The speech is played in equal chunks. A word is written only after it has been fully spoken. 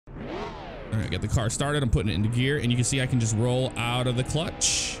All right, get the car started. I'm putting it into gear, and you can see I can just roll out of the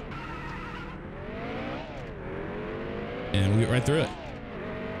clutch. And we get right through it.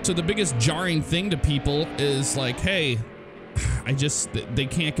 So the biggest jarring thing to people is like, hey, they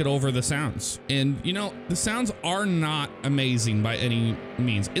can't get over the sounds. And you know, the sounds are not amazing by any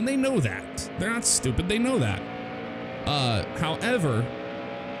means. And they know that. They're not stupid, they know that. However,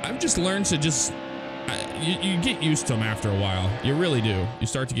 I've just learned to just, you get used to them after a while. You really do. You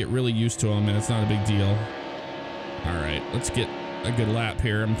start to get really used to them and it's not a big deal. All right, let's get a good lap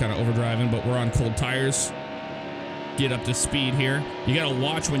here. I'm kind of overdriving, but we're on cold tires. Get up to speed here. You gotta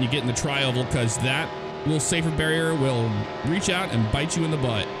watch when you get in the tri-oval because that little safer barrier will reach out and bite you in the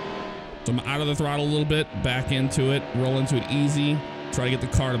butt. So I'm out of the throttle a little bit, back into it, roll into it easy, try to get the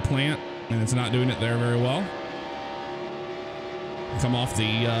car to plant, and it's not doing it there very well. Come off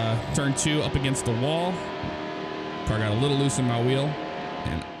the turn 2 up against the wall. Car got a little loose in my wheel,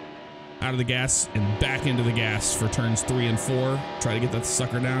 and out of the gas and back into the gas for turns 3 and 4. Try to get that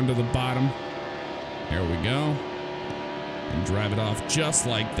sucker down to the bottom. There we go. And drive it off just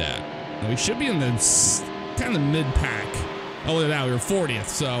like that. Now we should be in the kind of the mid-pack. Oh, look at that, we were 40th.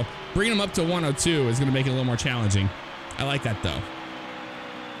 So bringing them up to 102 is gonna make it a little more challenging. I like that though.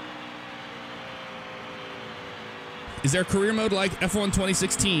 Is there a career mode like F1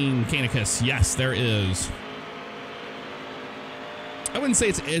 2016, Canicus? Yes, there is. I wouldn't say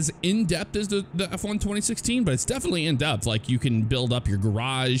it's as in-depth as the F1 2016, but it's definitely in-depth. Like you can build up your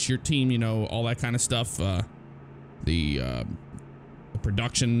garage, your team, you know, all that kind of stuff. The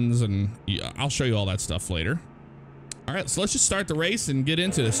productions, and yeah, I'll show you all that stuff later. All right, so let's just start the race and get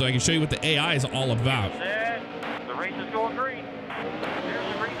into this so I can show you what the AI is all about. The race is going green.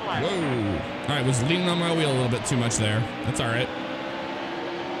 There's the green flag. Whoa. All right, was leaning on my wheel a little bit too much there. That's all right.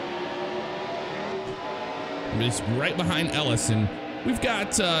 I'm just right behind Ellis, and we've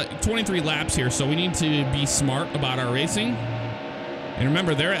got 23 laps here, so we need to be smart about our racing. And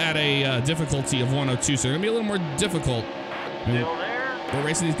remember, they're at a difficulty of 102, so they're gonna be a little more difficult. Still there. We're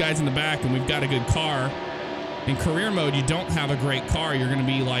racing these guys in the back, and we've got a good car. In career mode, you don't have a great car. You're gonna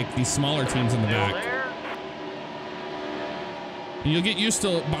be like these smaller teams in the back. And you'll get used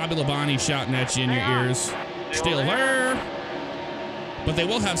to Bobby Labonte shouting at you in your ears. Still there. But they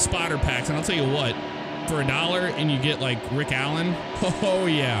will have spotter packs, and I'll tell you what, for $1 and you get like Rick Allen, oh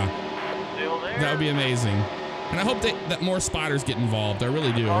yeah. That would be amazing. And I hope that more spotters get involved. I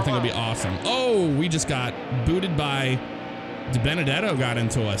really do. I think it'll be awesome. Oh, we just got booted by DiBenedetto, got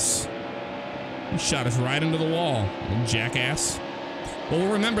into us. He shot us right into the wall, little jackass. Well,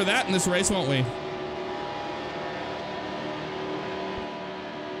 we'll remember that in this race, won't we?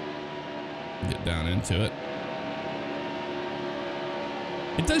 Get down into it.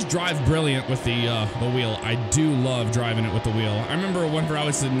 It does drive brilliant with the wheel. I do love driving it with the wheel. I remember whenever I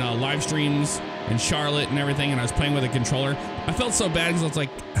was in live streams in Charlotte and everything, and I was playing with a controller, I felt so bad because I was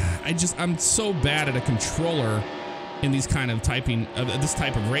like, I'm so bad at a controller in these kind of this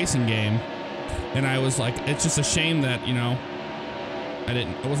type of racing game. And I was like, it's just a shame that, you know,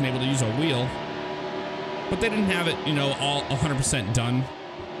 I wasn't able to use a wheel. But they didn't have it, you know, all 100% done,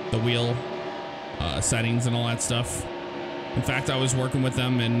 the wheel settings and all that stuff. In fact, I was working with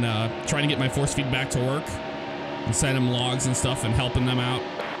them and trying to get my force feedback to work and sending them logs and stuff and helping them out.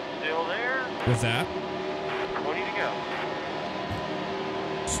 Still there? With that. Ready to go.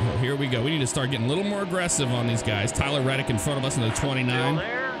 So here we go. We need to start getting a little more aggressive on these guys. Tyler Reddick in front of us in the 29. Still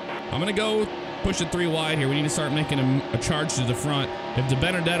there? I'm gonna go push it 3 wide here. We need to start making a charge to the front. If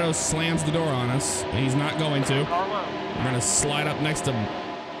DiBenedetto slams the door on us, and he's not going to, we're gonna slide up next to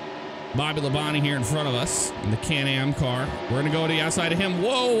Bobby Labonte here in front of us in the Can-Am car. We're gonna go to the outside of him.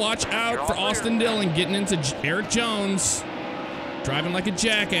 Whoa, watch out for Austin Dillon getting into Eric Jones. Driving like a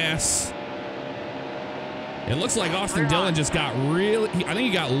jackass. It looks like Austin Dillon just got I think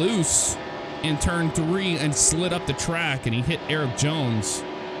he got loose in turn 3 and slid up the track, and he hit Eric Jones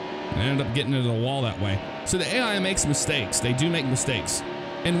and ended up getting into the wall that way. So the AI makes mistakes. They do make mistakes.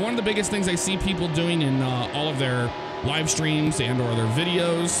 And one of the biggest things I see people doing in all of their live streams and or their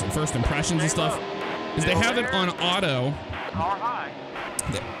videos, first impressions and stuff, is they have it on auto.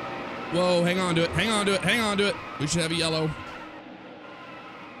 Whoa, hang on to it, hang on to it, hang on to it. We should have a yellow.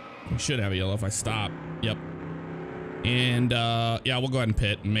 We should have a yellow if I stop. Yep. And yeah, we'll go ahead and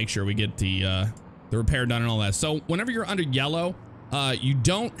pit and make sure we get the repair done and all that. So whenever you're under yellow, you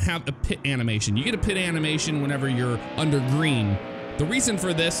don't have a pit animation. You get a pit animation whenever you're under green. The reason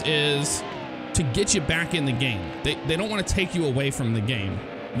for this is to get you back in the game. They don't want to take you away from the game.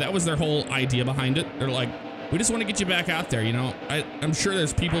 That was their whole idea behind it. They're like, we just want to get you back out there, you know? I'm sure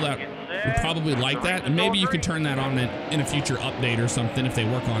there's people that would probably like that, and maybe you could turn that on in a future update or something if they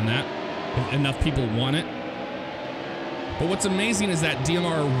work on that. if enough people want it. But what's amazing is that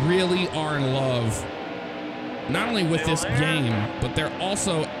DMR really are in love, not only with this game, but they're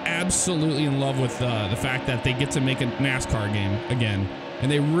also absolutely in love with the fact that they get to make a NASCAR game again.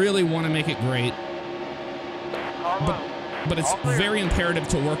 And they really want to make it great. But it's very imperative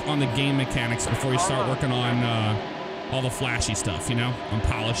to work on the game mechanics before you start working on all the flashy stuff, you know, on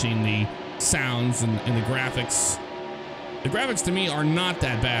polishing the sounds and the graphics. The graphics to me are not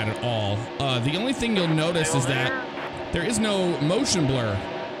that bad at all. The only thing you'll notice is that there is no motion blur.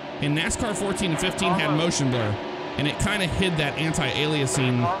 In NASCAR 14 and 15 had motion blur, and it kind of hid that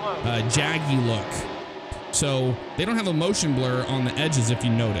anti-aliasing jaggy look. So they don't have a motion blur on the edges if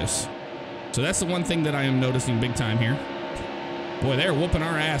you notice. So that's the one thing that I am noticing big time here. Boy, they're whooping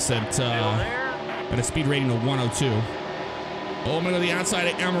our ass at a speed rating of 102. Oh, I'm gonna go to the outside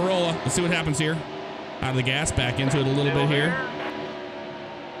of Amarola. Let's see what happens here. Out of the gas, back into it a little bit here.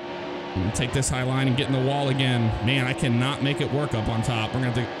 I'm gonna take this high line and get in the wall again. Man, I cannot make it work up on top. We're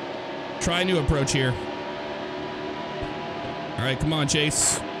gonna have to try a new approach here. All right, come on, Chase.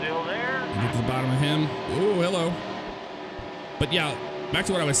 Still there. Get to the bottom of him. Ooh, hello. But yeah, back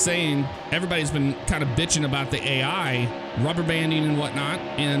to what I was saying, everybody's been kind of bitching about the AI, rubber banding and whatnot,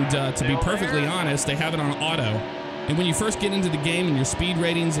 and to be perfectly honest, they have it on auto. And when you first get into the game and your speed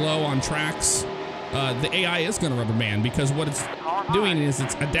rating's low on tracks, the AI is going to rubber band, because what it's doing is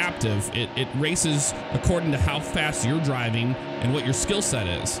it's adaptive. It races according to how fast you're driving and what your skill set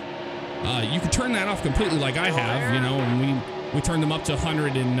is. You can turn that off completely like I have, you know, and we turned them up to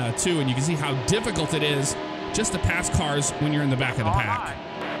 102, and you can see how difficult it is just to pass cars when you're in the back of the pack.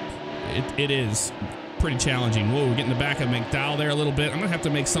 It is pretty challenging. Whoa, we're getting the back of McDowell there a little bit. I'm gonna have to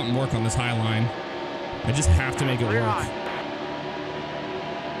make something work on this high line. I just have to make it work.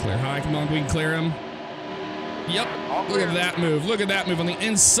 Clear high, come on, we can clear him. Yep, look at that move. Look at that move on the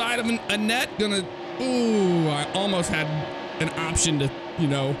inside of a net. Ooh, I almost had an option to, you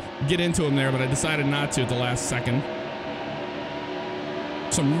know, get into him there, but I decided not to at the last second.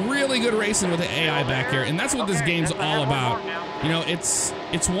 Some really good racing with the AI back here, and that's what this game's all about. You know, it's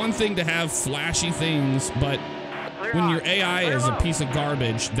one thing to have flashy things, but when your AI is a piece of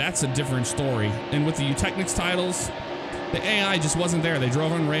garbage, that's a different story. And with the Technics titles, the AI just wasn't there. They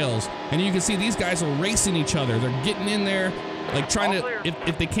drove on rails, and you can see these guys are racing each other. They're getting in there, like trying to,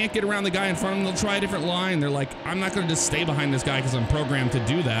 if they can't get around the guy in front of them, they'll try a different line. They're like, I'm not gonna just stay behind this guy because I'm programmed to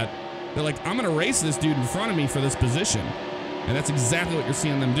do that. They're like, I'm gonna race this dude in front of me for this position. And that's exactly what you're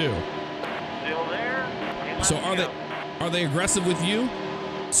seeing them do. Still there. So are they aggressive with you?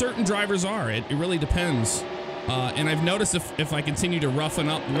 Certain drivers are. It really depends. And I've noticed if I continue to roughen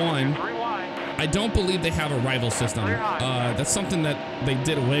up one, I don't believe they have a rival system. That's something that they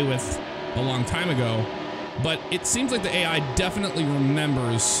did away with a long time ago. But it seems like the AI definitely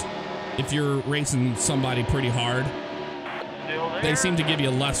remembers if you're racing somebody pretty hard. They seem to give you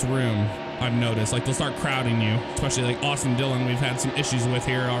less room. I've noticed, like they'll start crowding you, especially like Austin Dillon we've had some issues with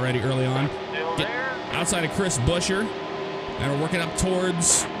here already early on. Get outside of Chris Buescher, and we're working up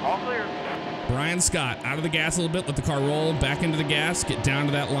towards Brian Scott. Out of the gas a little bit, let the car roll, back into the gas, get down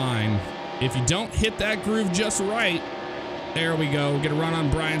to that line. If you don't hit that groove just right, there we go, get a run on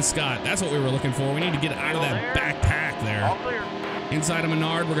Brian Scott. That's what we were looking for. We need to get out of that backpack there. Inside of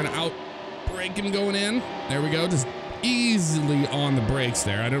Menard, we're gonna out-brake him going in. There we go, just easily on the brakes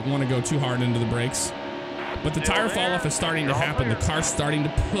there. I don't want to go too hard into the brakes. But the tire fall off is starting to happen. The car's starting to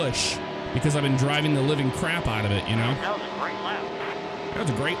push because I've been driving the living crap out of it, you know? That was a great lap. That was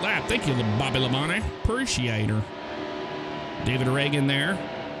a great lap. Thank you, Bobby Labonte. Appreciate her. David Reagan there.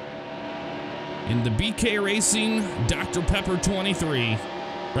 In the BK Racing Dr. Pepper 23.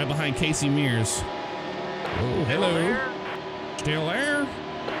 Right behind Casey Mears. Oh, hello. Still there?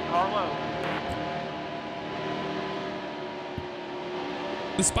 Carlo.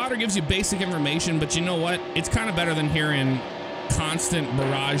 The spotter gives you basic information, but you know what? It's kind of better than hearing constant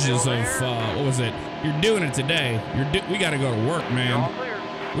barrages of, what was it? You're doing it today. We got to go to work, man.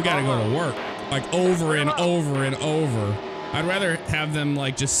 We got to go to work. Like over and over and over. I'd rather have them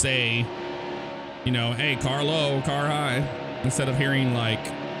like just say, you know, hey, car low, car high, instead of hearing like,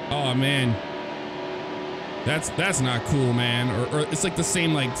 oh man, that's not cool, man. Or it's like the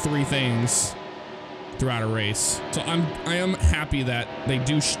same like three things throughout a race. So I am happy that they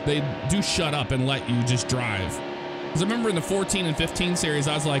do shut up and let you just drive. Because I remember in the 14 and 15 series,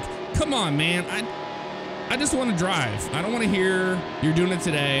 I was like, come on, man, I just want to drive. I don't want to hear you're doing it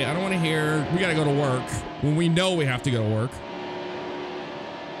today. I don't want to hear we got to go to work when we know we have to go to work.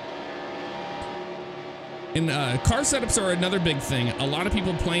 And car setups are another big thing. A lot of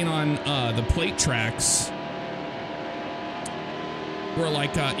people playing on the plate tracks were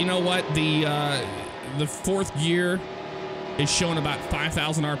like, you know what, the fourth gear is showing about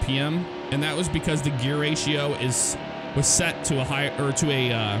 5,000 RPM, and that was because the gear ratio was set to a higher, or to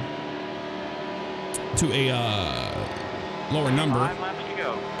a lower number. 5 laps to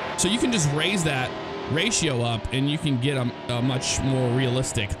go. So you can just raise that ratio up, and you can get a much more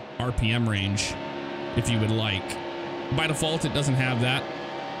realistic RPM range if you would like. By default, it doesn't have that.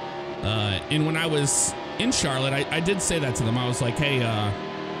 And when I was in Charlotte, I did say that to them. I was like, hey,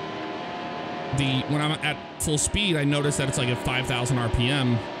 when I'm at full speed, I noticed that it's like at 5,000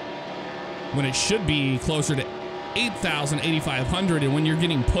 RPM when it should be closer to 8,000, 8,500. And when you're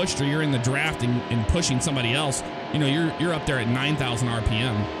getting pushed or you're in the draft and pushing somebody else, you know, you're up there at 9,000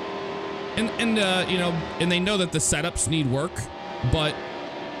 RPM. And you know, and they know that the setups need work, but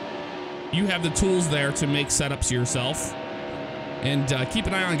you have the tools there to make setups yourself. And keep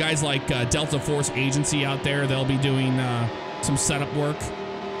an eye on guys like Delta Force Agency out there. They'll be doing some setup work.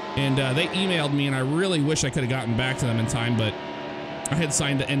 And they emailed me, and I really wish I could have gotten back to them in time, but I had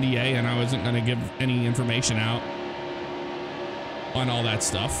signed the NDA, and I wasn't going to give any information out on all that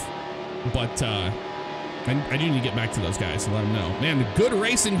stuff. But I do need to get back to those guys and let them know. Man, good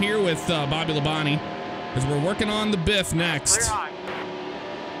racing here with Bobby Labonte, as we're working on the Biff next.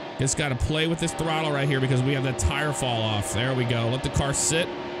 Just got to play with this throttle right here because we have that tire fall off. There we go. Let the car sit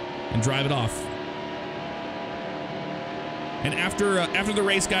and drive it off. And after the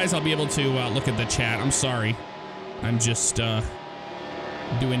race, guys, I'll be able to look at the chat. I'm sorry. I'm just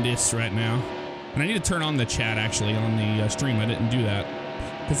doing this right now. And I need to turn on the chat, actually, on the stream. I didn't do that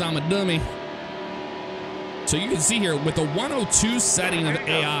because I'm a dummy. So you can see here, with the 102 setting of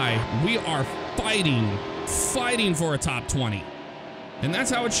AI, we are fighting for a top 20. And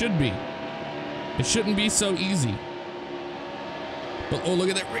that's how it should be. It shouldn't be so easy. But oh, look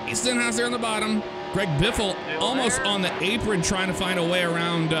at that Ricky Stenhouse there on the bottom. Greg Biffle almost on the apron trying to find a way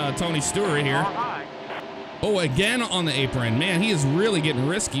around Tony Stewart here. Oh, again on the apron. Man, he is really getting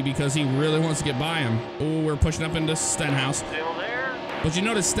risky because he really wants to get by him. Oh, we're pushing up into Stenhouse. But you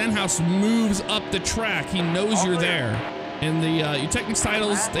notice Stenhouse moves up the track. He knows you're there. And the Eutechnics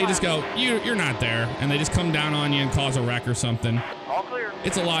titles, they just go, you're not there. And they just come down on you and cause a wreck or something. All clear.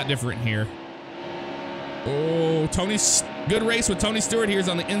 It's a lot different here. Oh, good race with Tony Stewart here is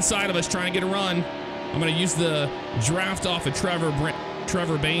on the inside of us trying to get a run. I'm going to use the draft off of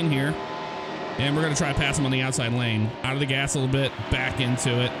Trevor Bain here. And we're going to try to pass him on the outside lane. Out of the gas a little bit, back into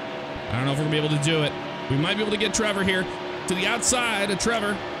it. I don't know if we're going to be able to do it. We might be able to get Trevor here to the outside of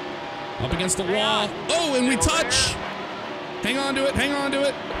Trevor. Up against the wall. Oh, and we touch. Hang on to it. Hang on to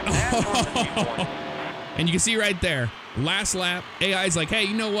it. And you can see right there, last lap, AI's like, hey,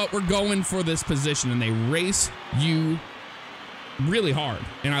 you know what? We're going for this position. And they race you really hard.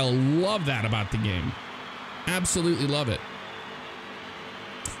 And I love that about the game. Absolutely love it.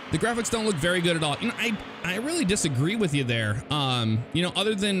 The graphics don't look very good at all. You know, I really disagree with you there. You know,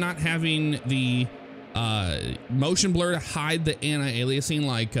 other than not having the motion blur to hide the anti-aliasing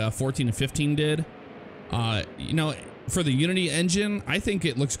like 14 and 15 did, you know, for the Unity engine, I think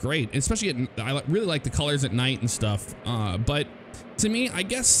it looks great. Especially I really like the colors at night and stuff. But to me, I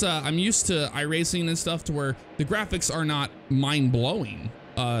guess I'm used to iRacing and stuff to where the graphics are not mind-blowing.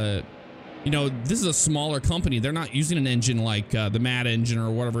 You know, this is a smaller company. They're not using an engine like the Mad engine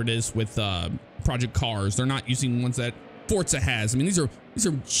or whatever it is with Project Cars. They're not using ones that Forza has. I mean, these are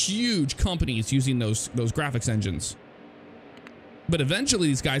huge companies using those graphics engines. But eventually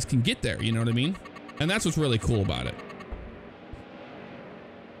these guys can get there, you know what I mean? And that's what's really cool about it.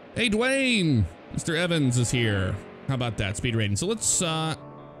 Hey, Dwayne, Mr. Evans is here. How about that speed rating? So let's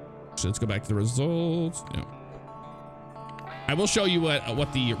go back to the results. Yeah. I will show you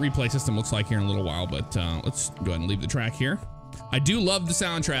what the replay system looks like here in a little while, but let's go ahead and leave the track here. I do love the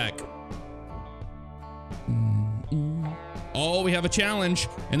soundtrack. Oh, we have a challenge,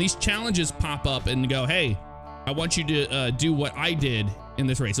 and these challenges pop up and go, hey, I want you to do what I did in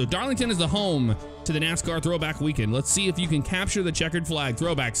this race. So Darlington is the home to the NASCAR Throwback Weekend. Let's see if you can capture the checkered flag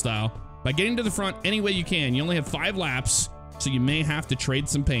throwback style by getting to the front any way you can. You only have 5 laps, so you may have to trade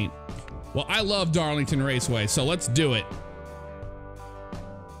some paint. Well, I love Darlington Raceway, so let's do it.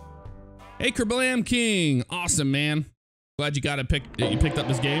 Hey, Kerblam King. Awesome, man. Glad you you picked up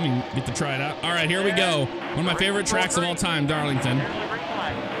this game and get to try it out. All right, here we go. One of my favorite tracks of all time, Darlington.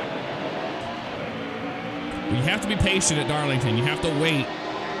 You have to be patient at Darlington. You have to wait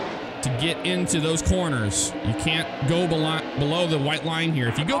to get into those corners. You can't go below the white line here.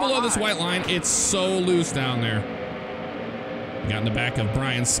 If you go below this white line, it's so loose down there. Got in the back of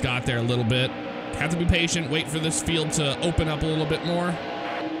Brian Scott there a little bit. Have to be patient. Wait for this field to open up a little bit more.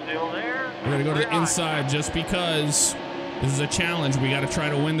 Still there. We're gonna go to the inside just because This is a challenge. We got to try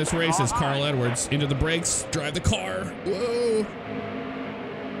to win this race as Carl Edwards. Into the brakes, drive the car. Whoa.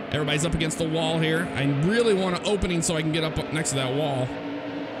 Everybody's up against the wall here. I really want an opening so I can get up next to that wall.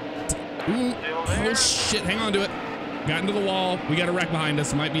 Ooh. Oh shit, hang on to it. Got into the wall. We got a wreck behind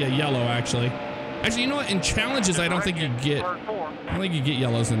us. It might be a yellow, actually. Actually, you know what? In challenges, I don't think you get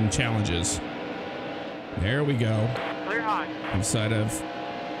yellows in challenges. There we go. Inside of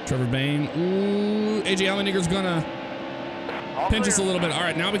Trevor Bain. Ooh, AJ Allmendiger's gonna pinch us a little bit. All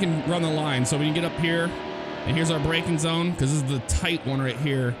right, now we can run the line. So we can get up here, and here's our braking zone, because this is the tight one right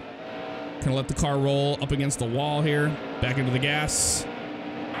here. Gonna let the car roll up against the wall here. Back into the gas.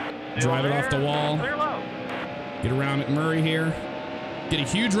 Drive it off the wall. Get around McMurray here. Get a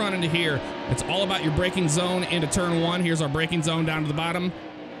huge run into here. It's all about your braking zone into turn one. Here's our braking zone down to the bottom.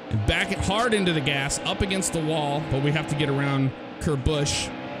 And back it hard into the gas, up against the wall, but we have to get around Kurt Busch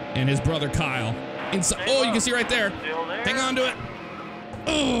and his brother Kyle. Inside. Oh, you can see right there. Hang on to it.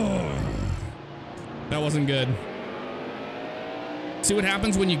 Oh, that wasn't good. See what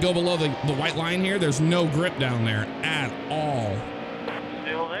happens when you go below the white line here? There's no grip down there at all.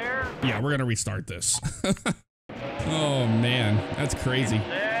 Still there? Yeah, we're gonna restart this. Oh man, that's crazy.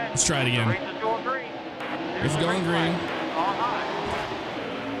 Let's try it again. It's going green.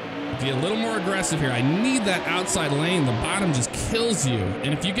 Be a little more aggressive here. I need that outside lane. The bottom just kills you.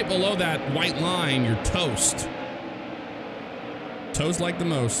 And if you get below that white line, you're toast. Toast like the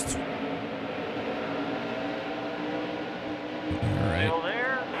most. All right.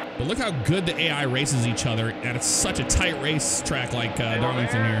 But look how good the AI races each other at such a tight race track like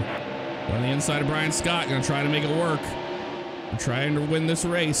Darlington here. On the inside of Brian Scott, gonna try to make it work. I'm trying to win this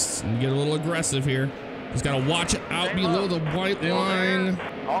race and get a little aggressive here. Just gotta watch it out below the white line.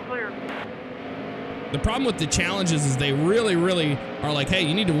 All clear. The problem with the challenges is they really, really are like, hey,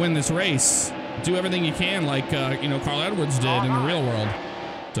 you need to win this race. Do everything you can, like you know, Carl Edwards did in the real world.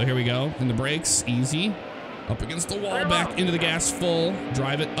 So here we go. In the brakes, easy. Up against the wall, back into the gas full.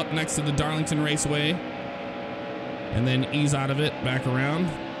 Drive it up next to the Darlington Raceway. And then ease out of it, back around.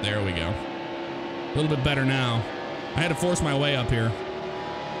 There we go. A little bit better now. I had to force my way up here.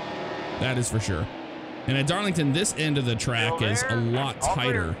 That is for sure. And at Darlington, this end of the track is a lot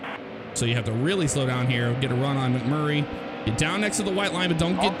tighter. So you have to really slow down here, get a run on McMurray, get down next to the white line, but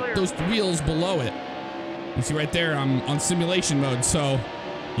don't get those wheels below it. You see right there, I'm on simulation mode, so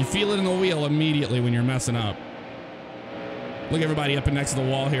you feel it in the wheel immediately when you're messing up. Look, everybody up and next to the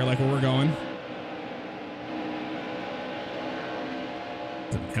wall here, like where we're going.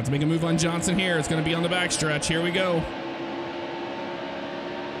 Have to make a move on Johnson here. It's going to be on the backstretch. Here we go.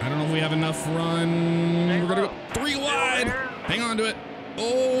 I don't know if we have enough run. We're going to go 3 wide. Hang on to it.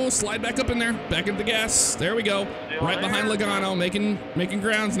 Oh, slide back up in there. Back into the gas. There we go. Right behind Logano, making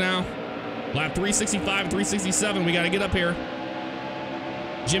grounds now. Lap 365, 367. We got to get up here.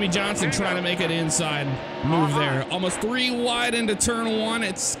 Jimmy Johnson trying to make it inside move there. Almost 3 wide into turn 1.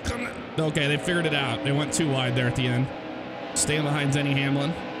 It's gonna... Okay, they figured it out. They went 2 wide there at the end. Staying behind Denny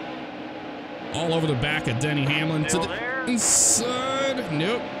Hamlin. All over the back of Denny Hamlin. To the inside.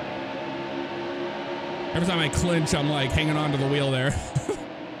 Nope. Every time I clinch, I'm like hanging onto the wheel there.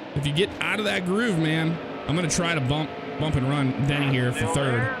 If you get out of that groove, man, I'm going to try to bump and run Denny here for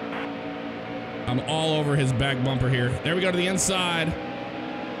third. I'm all over his back bumper here. There we go to the inside.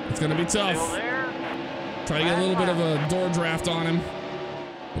 It's going to be tough. Try to get a little bit of a door draft on him.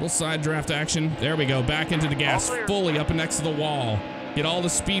 Little side draft action. There we go. Back into the gas. Fully up and next to the wall. Get all the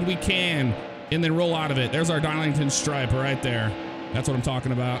speed we can and then roll out of it. There's our Darlington stripe right there. That's what I'm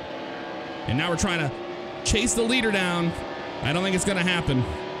talking about. And now we're trying to chase the leader down. I don't think it's going to happen.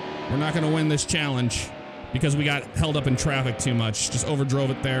 We're not going to win this challenge because we got held up in traffic too much. Just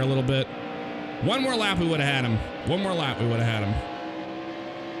overdrove it there a little bit. One more lap, we would have had him. One more lap, we would have had him.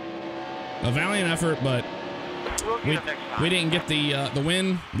 A valiant effort, but we didn't get the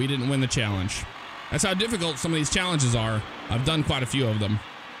win. We didn't win the challenge. That's how difficult some of these challenges are. I've done quite a few of them.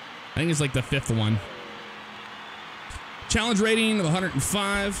 I think it's like the 5th one. Challenge rating of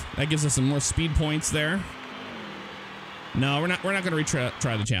 105. That gives us some more speed points there. No, we're not going to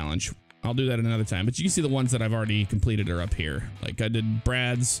retry the challenge. I'll do that another time. But you can see the ones that I've already completed are up here. Like I did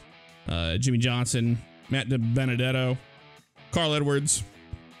Brad's, Jimmy Johnson, Matt DiBenedetto, Carl Edwards.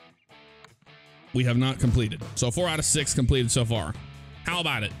 We have not completed. So 4 out of 6 completed so far. How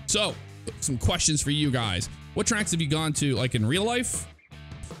about it? So some questions for you guys. What tracks have you gone to like in real life?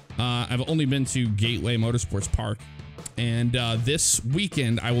 I've only been to Gateway Motorsports Park. And this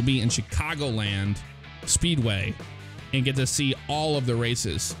weekend I will be in Chicagoland Speedway and get to see all of the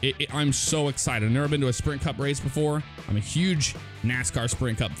races. I'm so excited. I've never been to a Sprint Cup race before. I'm a huge NASCAR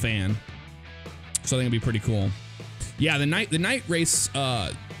Sprint Cup fan. So I think it'll be pretty cool. Yeah, the night race,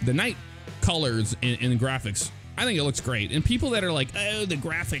 the night colors in the graphics, I think it looks great. And people that are like, oh, the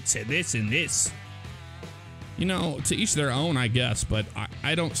graphics and this and this, you know, to each their own, I guess, but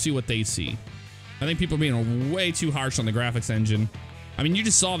I don't see what they see. I think people are being way too harsh on the graphics engine. I mean, you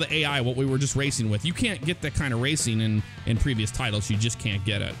just saw the AI, what we were just racing with. You can't get that kind of racing in previous titles. You just can't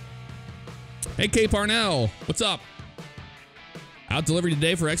get it. Hey, K Parnell, what's up? Out delivery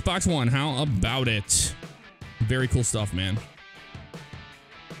today for Xbox One. How about it? Very cool stuff, man.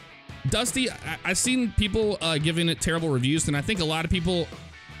 Dusty, I've seen people giving it terrible reviews, and I think a lot of people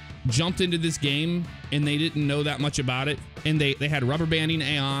jumped into this game and they didn't know that much about it, and they had rubber banding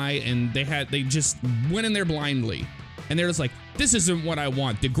AI, and they just went in there blindly, and they're just like, this isn't what I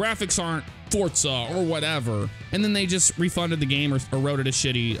want. The graphics aren't Forza or whatever, and then they just refunded the game or wrote it a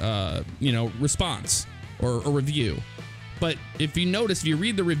shitty, you know, response or review. But if you notice, if you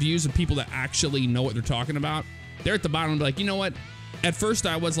read the reviews of people that actually know what they're talking about, they're at the bottom and be like, you know what? At first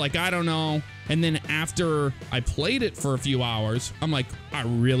I was like, I don't know. And then after I played it for a few hours, I'm like, I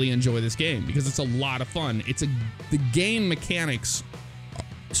really enjoy this game because it's a lot of fun. The game mechanics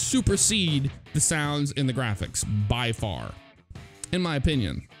supersede the sounds and the graphics by far, in my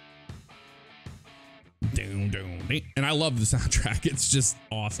opinion. And I love the soundtrack. It's just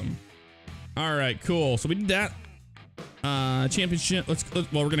awesome. All right, cool. So we did that. Championship. Well,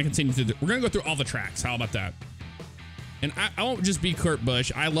 we're gonna continue through. We're gonna go through all the tracks. How about that? And I won't just be Kurt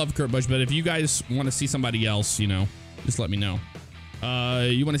Busch. I love Kurt Busch, but if you guys want to see somebody else, you know, just let me know.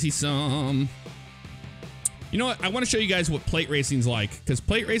 You want to see some? You know what? I want to show you guys what plate racing's like, because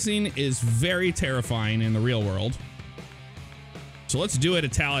plate racing is very terrifying in the real world. So let's do it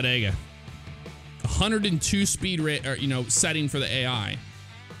at Talladega. 102 speed rate, or, you know, setting for the AI.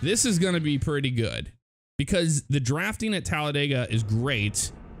 This is gonna be pretty good, because the drafting at Talladega is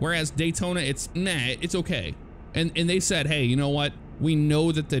great, whereas Daytona, it's okay. And they said, hey, you know what? We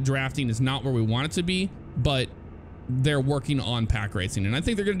know that the drafting is not where we want it to be, but they're working on pack racing, and I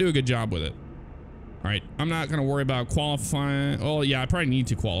think they're gonna do a good job with it. All right, I'm not gonna worry about qualifying. Oh yeah, I probably need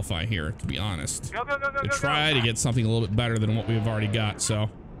to qualify here, to be honest. Go, To try to get something a little bit better than what we've already got. So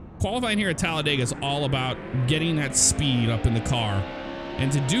qualifying here at Talladega is all about getting that speed up in the car.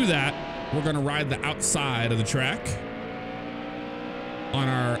 And to do that, we're gonna ride the outside of the track on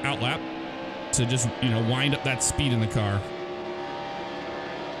our outlap to just, you know, wind up that speed in the car.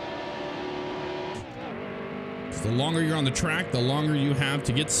 So the longer you're on the track, the longer you have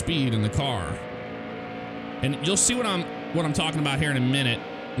to get speed in the car. And you'll see what I'm talking about here in a minute.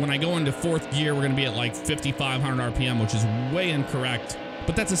 When I go into fourth gear, we're gonna be at like 5,500 RPM, which is way incorrect,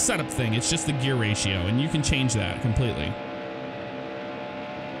 but that's a setup thing. It's just the gear ratio, and you can change that completely.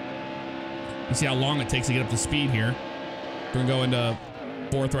 You see how long it takes to get up to speed here. We're gonna go into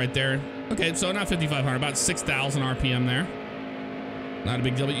fourth right there. Okay, so not 5,500, about 6,000 RPM there. Not a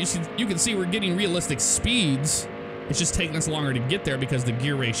big deal, but you can see we're getting realistic speeds. It's just taking us longer to get there because the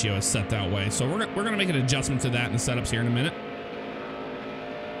gear ratio is set that way. So we're gonna make an adjustment to that in the setups here in a minute.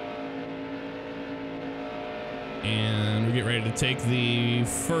 And we get ready to take the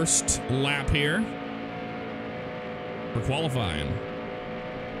first lap here for qualifying.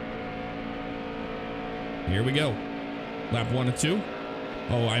 Here we go. Lap 1 and 2.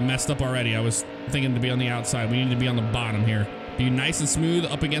 Oh, I messed up already. I was thinking to be on the outside. We need to be on the bottom here. Be nice and smooth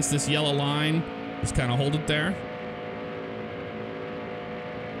up against this yellow line. Just kind of hold it there.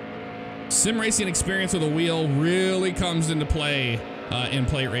 Sim racing experience with a wheel really comes into play in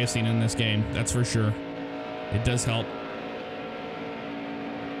plate racing in this game. That's for sure. It does help.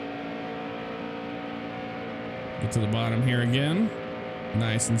 Get to the bottom here again.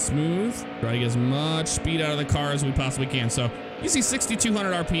 Nice and smooth. Try to get as much speed out of the car as we possibly can. So you see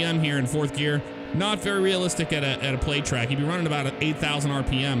 6,200 RPM here in fourth gear. Not very realistic at a plate track. You'd be running about 8,000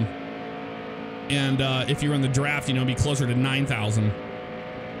 RPM. And if you run the draft, you know, it'd be closer to 9,000.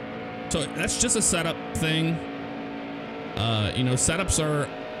 So that's just a setup thing. You know, setups are,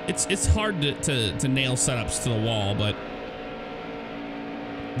 it's hard to nail setups to the wall, but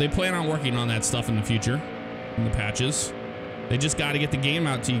they plan on working on that stuff in the future, in the patches. They just got to get the game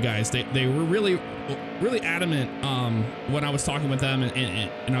out to you guys. They were really adamant when I was talking with them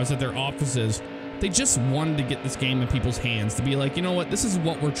and I was at their offices. They just wanted to get this game in people's hands, to be like, you know what, this is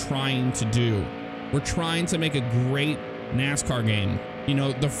what we're trying to do. We're trying to make a great NASCAR game. You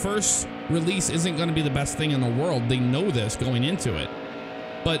know, the first release isn't going to be the best thing in the world. They know this going into it.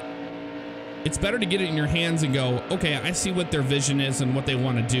 But it's better to get it in your hands and go, okay, I see what their vision is and what they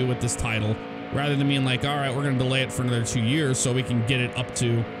want to do with this title, rather than being like, all right, we're going to delay it for another 2 years so we can get it up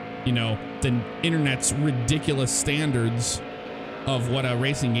to, you know, the internet's ridiculous standards of what a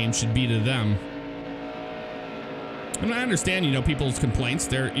racing game should be to them. And I understand, you know, people's complaints.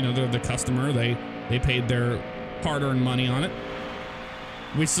 They're, you know, they're the customer. They paid their hard-earned money on it.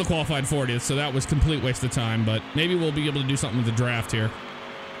 We still qualified 40th, so that was complete waste of time, but maybe we'll be able to do something with the draft here.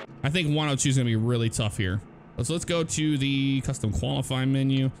 I think 102 is going to be really tough here. So let's go to the custom qualify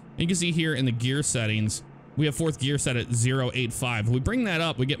menu. And you can see here in the gear settings, we have 4th gear set at 0.85. If we bring that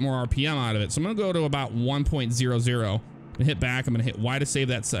up, we get more RPM out of it. So I'm going to go to about 1.00 and hit back. I'm going to hit Y to save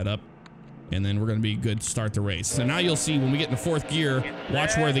that setup. And then we're going to be good to start the race. So now you'll see when we get into 4th gear,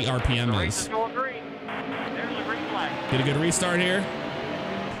 watch where the RPM is. Get a good restart here.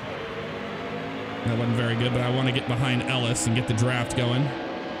 That wasn't very good, but I want to get behind Ellis and get the draft going.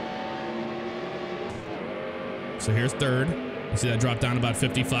 So here's 3rd. You see that drop down about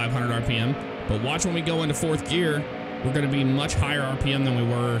 5,500 RPM. But watch when we go into 4th gear, we're going to be much higher RPM than we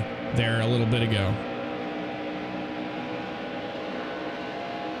were there a little bit ago.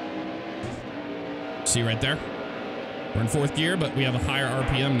 See right there? We're in 4th gear, but we have a higher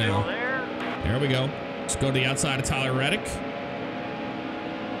RPM now. There we go. Let's go to the outside of Tyler Reddick.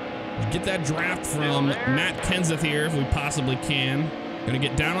 Get that draft from Matt Kenseth here if we possibly can. Gonna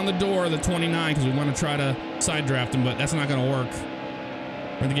get down on the door of the 29 because we want to try to side draft him, but that's not gonna work.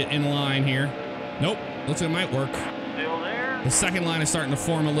 We're gonna get in line here. Nope, looks like it might work. The second line is starting to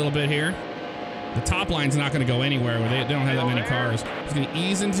form a little bit here. The top line's not gonna go anywhere where they don't have that many cars. Just gonna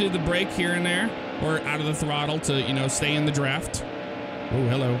ease into the brake here and there, or out of the throttle to, you know, stay in the draft. Oh,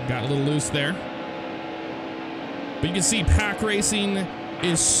 hello, got a little loose there. But you can see pack racing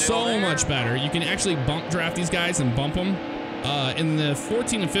is so much better. You can actually bump draft these guys and bump them. In the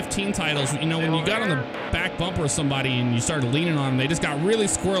 14 and 15 titles, you know, when you got on the back bumper of somebody and you started leaning on them, they just got really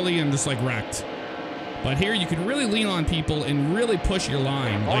squirrely and just like wrecked. But here you can really lean on people and really push your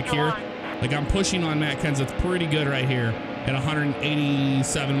line. Like here, like I'm pushing on Matt Kenseth pretty good right here at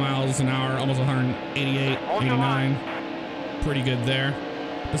 187 miles an hour, almost 188, 89. Pretty good there.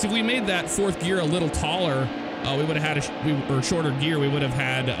 But see, if we made that 4th gear a little taller, we would have had or shorter gear, we would have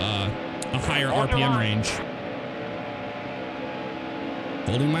had a higher RPM range.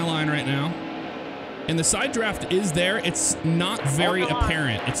 Holding my line right now. And the side draft is there. It's not very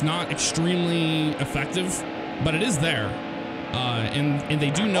apparent. It's not extremely effective, but it is there. And they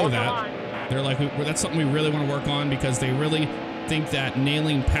do know that. They're like, that's something we really want to work on because they really think that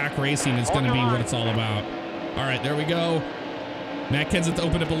nailing pack racing is going to be what it's all about. All right, there we go. Matt Kenseth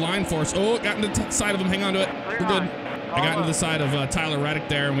opened up a line for us. Oh, got into the side of him. Hang on to it. We're good. I got into the side of Tyler Reddick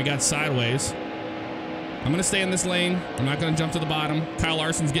there, and we got sideways. I'm going to stay in this lane. I'm not going to jump to the bottom. Kyle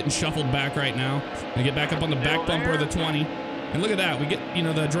Larson's getting shuffled back right now. I get back up on the back bumper of the 20. And look at that. We get, you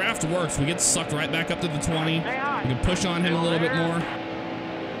know, the draft works. We get sucked right back up to the 20. We can push on him a little bit more.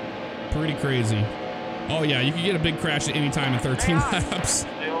 Pretty crazy. Oh, yeah, you can get a big crash at any time in 13 laps.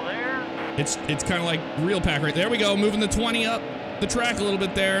 It's kind of like real pack right there. We go, moving the 20 up the track a little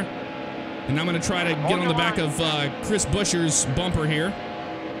bit there. And I'm going to try to get on the back of Chris Buescher's bumper here.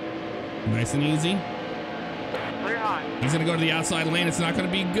 Nice and easy. He's going to go to the outside lane. It's not going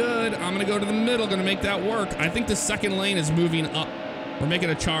to be good. I'm going to go to the middle, going to make that work. I think the second lane is moving up. We're making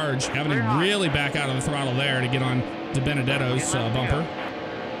a charge, having to really back out of the throttle there to get on DiBenedetto's bumper.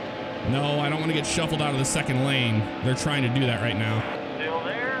 No, I don't want to get shuffled out of the second lane. They're trying to do that right now.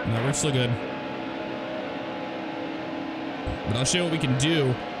 No, we're still good. But I'll show you what we can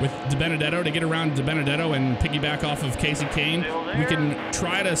do with DiBenedetto to get around DiBenedetto and piggyback off of Casey Kane. We can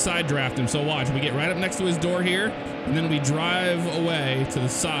try to side draft him. So watch, we get right up next to his door here, and then we drive away to the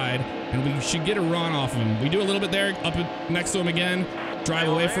side, and we should get a run off of him. We do a little bit there, up next to him again, drive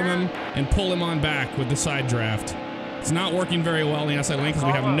away from him, and pull him on back with the side draft. It's not working very well in the outside lane because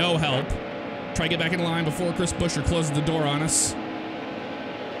we have no help. Try to get back in line before Chris Buescher closes the door on us.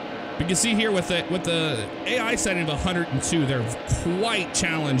 You can see here with the AI setting of 102, they're quite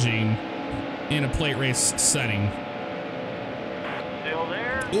challenging in a plate race setting. Still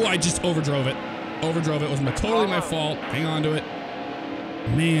there? Oh, I just overdrove it. Overdrove it. It was totally my fault. Hang on to it.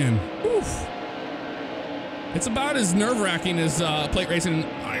 Man. Oof. It's about as nerve-wracking as plate racing and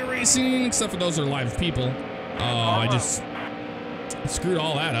iRacing, except for those are live people. Oh, I just screwed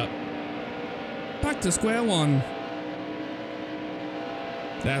all that up. Back to square one.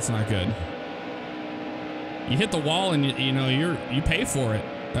 That's not good. You hit the wall and you pay for it.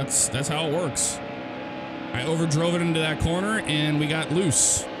 That's how it works. I overdrove it into that corner and we got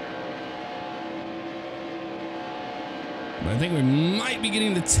loose. But I think we might be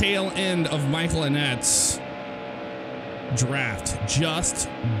getting the tail end of Michael Annette's draft, just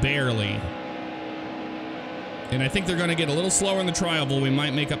barely. And I think they're going to get a little slower in the trioval. We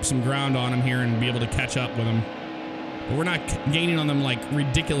might make up some ground on him here and be able to catch up with him. But we're not gaining on them like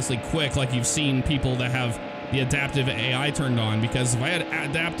ridiculously quick like you've seen people that have the adaptive AI turned on, because if I had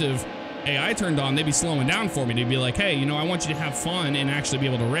adaptive AI turned on, they'd be slowing down for me. They'd be like, hey, you know, I want you to have fun and actually be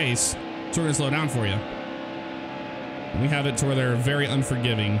able to race, so we're gonna slow down for you. And we have it to where they're very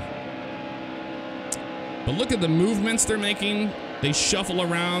unforgiving. But look at the movements they're making. They shuffle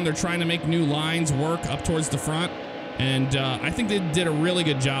around. They're trying to make new lines work up towards the front. And I think they did a really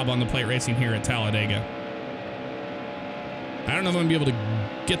good job on the plate racing here at Talladega. I don't know if I'm gonna be able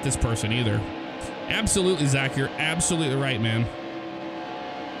to get this person either. Absolutely, Zach, you're absolutely right, man.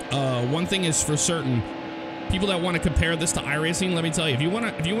 One thing is for certain, people that want to compare this to iRacing, let me tell you, if you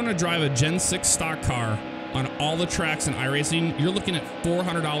want to drive a Gen 6 stock car on all the tracks in iRacing, you're looking at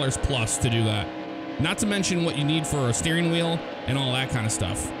 $400 plus to do that. Not to mention what you need for a steering wheel and all that kind of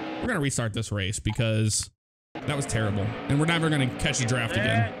stuff. We're gonna restart this race because that was terrible, and we're never gonna catch a draft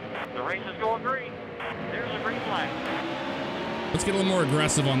again. The race is going green. There's a green flag. Let's get a little more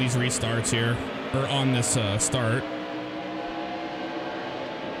aggressive on these restarts here, or on this start.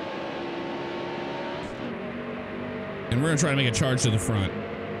 And we're gonna try to make a charge to the front.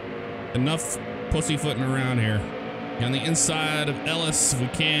 Enough pussyfooting around here. Get on the inside of Ellis if we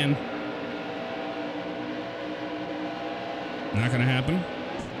can. Not gonna happen.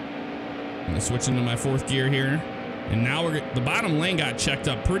 I'm gonna switch into my fourth gear here. And now the bottom lane got checked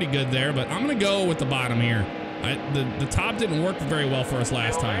up pretty good there, but I'm gonna go with the bottom here. The top didn't work very well for us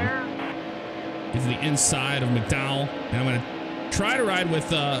last time. Get to the inside of McDowell. And I'm gonna try to ride with,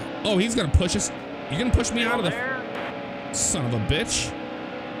 oh, he's gonna push us. You're gonna push me out of the... Son of a bitch.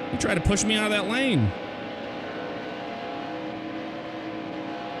 You tried to push me out of that lane.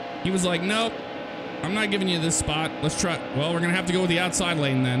 He was like, nope, I'm not giving you this spot. Let's try. Well, we're gonna have to go with the outside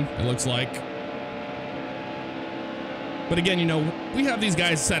lane then, it looks like. But again, you know, we have these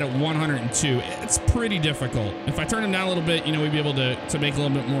guys set at 102. It's pretty difficult. If I turn them down a little bit, you know, we'd be able to make a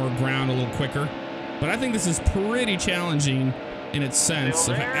little bit more ground a little quicker. But I think this is pretty challenging in its sense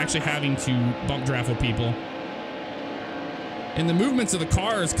of actually having to bump draft with people. And the movements of the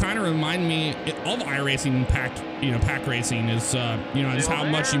cars kind of remind me of iRacing and pack racing is, you know, just how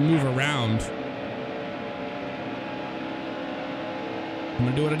much you move around. I'm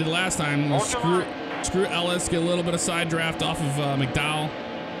gonna do what I did last time. Screw Ellis, get a little bit of side draft off of McDowell,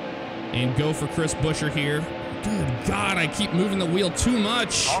 and go for Chris Buescher here. Good God, I keep moving the wheel too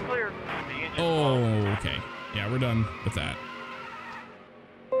much. All clear. Oh, okay. Yeah, we're done with that.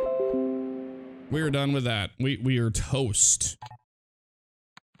 We are done with that. We are toast.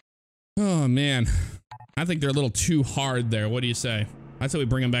 Oh man, I think they're a little too hard there. What do you say? I say we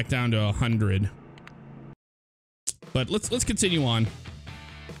bring them back down to 100. But let's continue on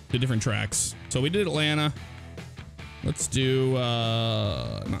to different tracks. So we did Atlanta. Let's do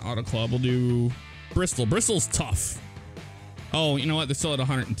not Auto Club. We'll do Bristol. Bristol's tough. Oh, you know what? They're still at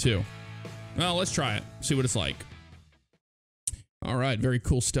 102. Well, let's try it. See what it's like. All right, very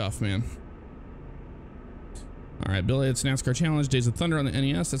cool stuff, man. All right, Billy, it's NASCAR Challenge, Days of Thunder on the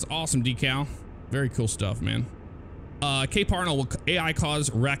NES. That's awesome decal. Very cool stuff, man. K Parnell, will AI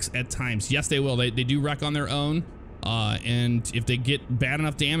cause wrecks at times? Yes, they will. They do wreck on their own. And if they get bad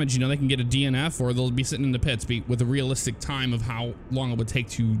enough damage, you know, they can get a DNF, or they'll be sitting in the pits with a realistic time of how long it would take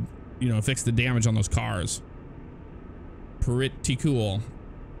to, you know, fix the damage on those cars. Pretty cool.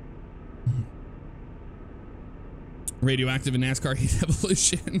 Radioactive in NASCAR Heat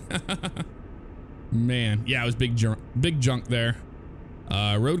Evolution. Man, yeah, it was big junk there.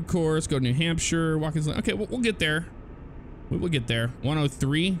 Road course, go to New Hampshire, Watkins Lane. Okay, we'll get there. We will get there.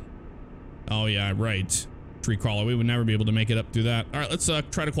 103. Oh yeah, right. Tree crawler. We would never be able to make it up through that. All right, let's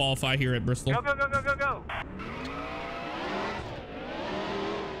try to qualify here at Bristol. Go, go, go, go, go, go.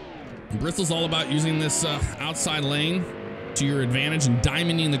 Bristol's all about using this outside lane to your advantage and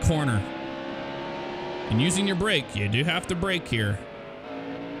diamonding the corner. And using your brake. You do have to brake here.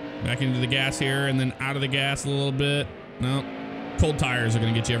 Back into the gas here, and then out of the gas a little bit. No, cold tires are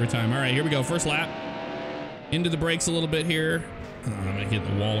gonna get you every time. All right, here we go. First lap. Into the brakes a little bit here. I'm gonna hit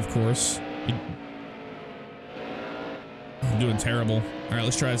the wall, of course. I'm doing terrible. All right,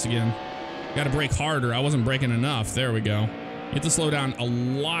 let's try this again. Got to brake harder. I wasn't braking enough. There we go. You have to slow down a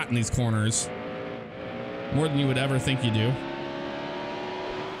lot in these corners. More than you would ever think you do.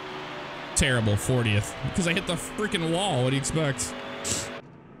 Terrible, 40th. Because I hit the freaking wall. What do you expect?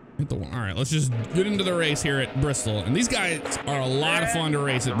 Hit the wall. All right, let's just get into the race here at Bristol. And these guys are a lot of fun to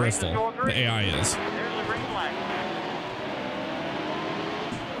race at Bristol. The AI is.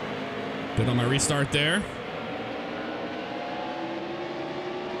 Good on my restart there.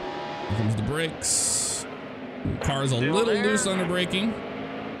 Here comes the brakes. Car's a little loose under braking.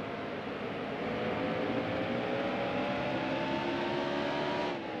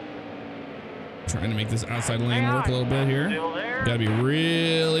 Trying to make this outside lane work a little bit here. Got to be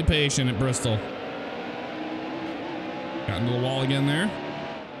really patient at Bristol. Got into the wall again there.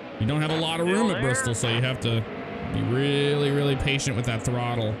 You don't have a lot of room at Bristol, so you have to be really, really patient with that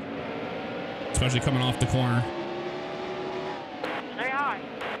throttle, especially coming off the corner. Stay high.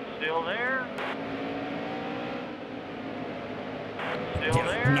 Still there. Still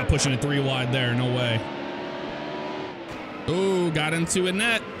there. I'm not pushing it 3 wide there. No way. Ooh, got into a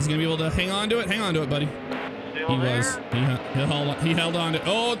net. He's gonna be able to hang on to it. Hang on to it, buddy. Still He there. was. He held on to.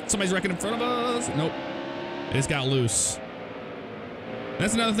 Oh, somebody's wrecking in front of us. Nope. It just got loose.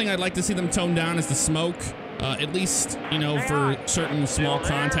 That's another thing I'd like to see them tone down is the smoke. At least, you know, for certain small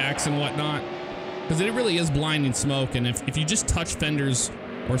contacts and whatnot. Because it really is blinding smoke. And if you just touch fenders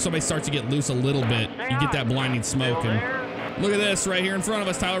or somebody starts to get loose a little bit, you get that blinding smoke. And look at this right here in front of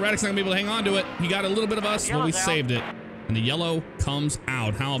us. Tyler Reddick's not gonna be able to hang on to it. He got a little bit of us, but we saved it. And the yellow comes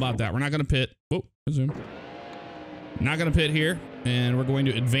out. How about that? We're not gonna pit. Whoa, resume. Not gonna pit here. And we're going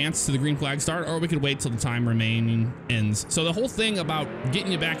to advance to the green flag start, or we could wait till the time remaining ends. So the whole thing about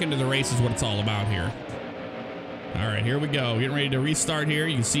getting you back into the race is what it's all about here. All right, here we go. Getting ready to restart here.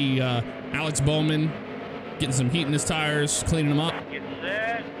 You can see Alex Bowman getting some heat in his tires, cleaning them up. Get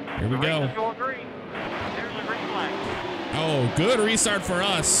set. Here we go. Green. There's the green flag. Oh, good restart for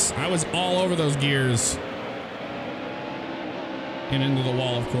us. I was all over those gears. And into the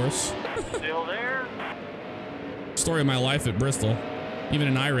wall, of course. Still there. Story of my life at Bristol. Even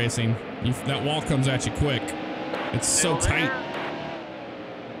in iRacing, that wall comes at you quick. It's so tight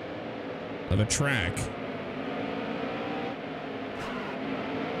of a track.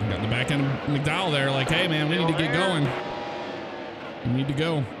 Got in the back end of McDowell there, like, hey man, we need to get going. We need to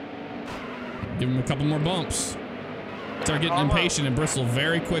go. Give him a couple more bumps. Start getting impatient in Bristol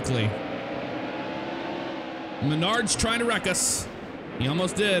very quickly. Menard's trying to wreck us. He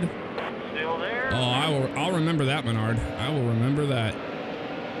almost did. Still there. Oh, I'll remember that, Menard. I will remember that.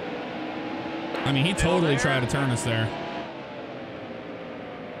 I mean, he totally tried to turn us there.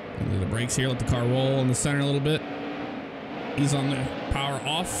 Do the brakes here, let the car roll in the center a little bit. He's on the power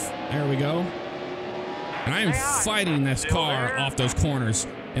off. There we go. And I am fighting this car off those corners.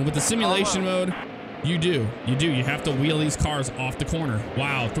 And with the simulation mode, you do. You have to wheel these cars off the corner.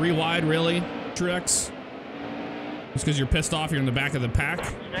 Wow, 3 wide, really? Truex? Just because you're pissed off, you're in the back of the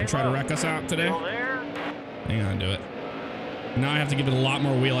pack and try to wreck us out today? Hang on to it. Now I have to give it a lot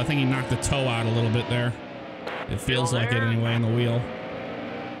more wheel. I think he knocked the toe out a little bit there. It feels like it anyway in the wheel.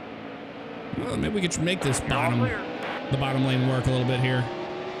 Well, maybe we could make this the bottom lane work a little bit here.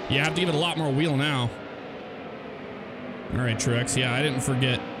 You have to give it a lot more wheel now. All right, Truex. Yeah, I didn't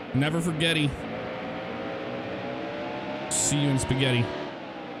forget. Never forgetty. See you in spaghetti.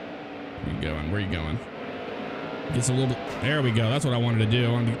 Where you going? Where you going? Gets a little bit. There we go. That's what I wanted to do.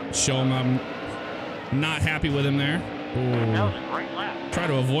 I wanted to show him I'm not happy with him there. That was a great lap. Try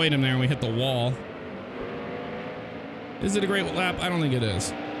to avoid him there, and we hit the wall. Is it a great lap? I don't think it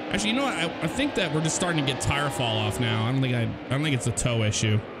is. Actually, you know what? I think that we're just starting to get tire fall off now. I don't think it's a toe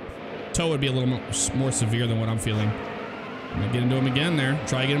issue. Toe would be a little more severe than what I'm feeling. I'm gonna get into him again there.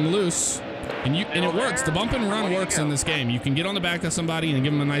 Try to get him loose. And it works. The bump and run works in this game. You can get on the back of somebody and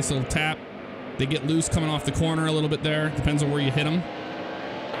give them a nice little tap. They get loose coming off the corner a little bit there. Depends on where you hit them.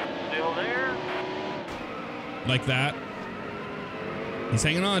 Still there. Like that. He's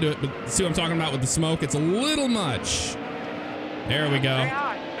hanging on to it, but see what I'm talking about with the smoke? It's a little much. There we go.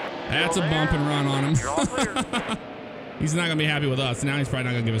 That's a bump and run on him. He's not gonna be happy with us. Now he's probably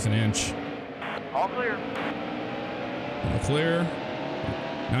not gonna give us an inch. All clear. All clear.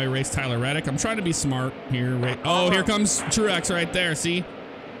 Now he raced Tyler Reddick. I'm trying to be smart here. Oh, here comes Truex right there. See?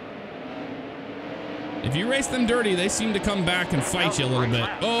 If you race them dirty, they seem to come back and fight you a little bit.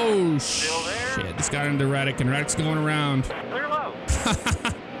 Oh, shit. Just got into Reddick, and Reddick's going around. Clear low.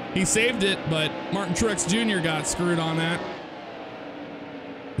 He saved it, but Martin Truex Jr. got screwed on that.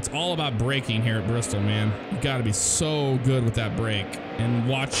 It's all about braking here at Bristol, man. You got to be so good with that brake. And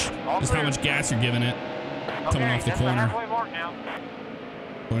watch just how much gas you're giving it coming off the corner.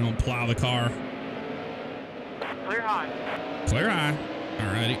 We don't plow the car. Clear high. Clear high.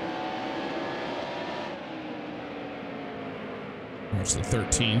 Alrighty. Watch the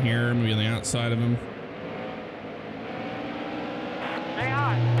 13 here, maybe on the outside of him. Stay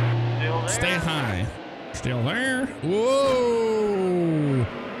high. Still there. Stay high. Still there. Whoa.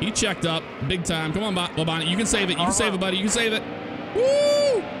 He checked up big time. Come on, Bonnet. You can save it. You can save it, buddy. You can save it.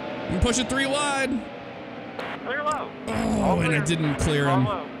 Woo! You can push it 3 wide. Clear low. Oh, and I didn't clear him.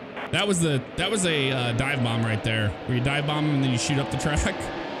 That was a dive bomb right there, where you dive bomb him and then you shoot up the track.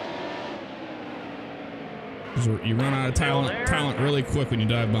 You run out of talent really quick when you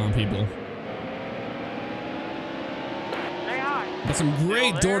dive bomb people. Got some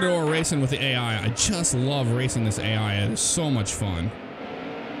great door-to-door racing with the AI. I just love racing this AI. It is so much fun.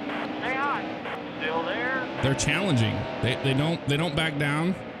 Say hi. Still there? They're challenging. They don't back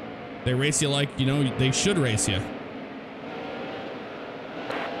down. They race you like, you know, they should race you.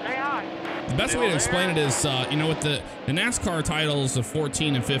 Say hi. The best way to explain it is, you know, with the NASCAR titles of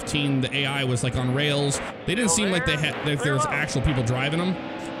 14 and 15, the AI was like on rails. They didn't seem like there was actual people driving them.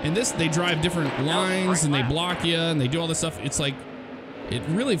 In this, they drive different lines and they block you and they do all this stuff. It's like, it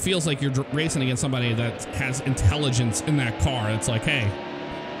really feels like you're racing against somebody that has intelligence in that car. It's like, hey,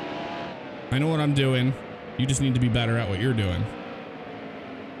 I know what I'm doing. You just need to be better at what you're doing.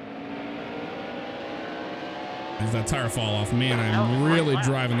 There's that tire fall off. Man, I'm really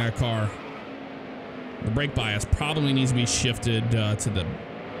driving that car. The brake bias probably needs to be shifted to the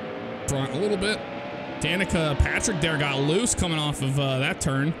front a little bit. Danica Patrick there got loose coming off of that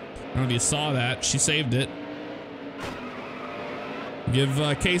turn. I don't know if you saw that. She saved it. Give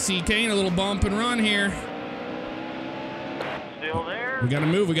Casey Kane a little bump and run here. Still there? We gotta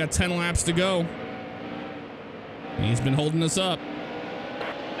move. We got 10 laps to go. And he's been holding us up.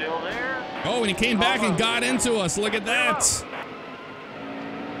 Still there? Oh, and he came back and got into us. Look at that.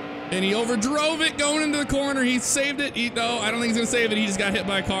 And he overdrove it going into the corner. He saved it. No, I don't think he's gonna save it. He just got hit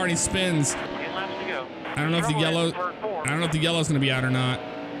by a car and he spins. 10 laps to go. I don't know if the yellow. I don't know if the yellow's gonna be out or not.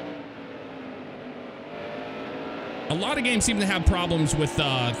 A lot of games seem to have problems with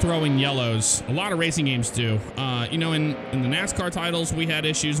throwing yellows. A lot of racing games do. You know, in the NASCAR titles, we had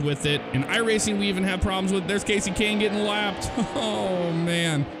issues with it. In iRacing, we even have problems with. There's Casey Kane getting lapped. Oh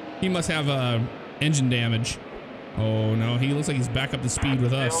man, he must have engine damage. Oh no, he looks like he's back up to speed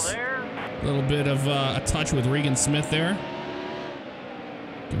with us. A little bit of a touch with Regan Smith there.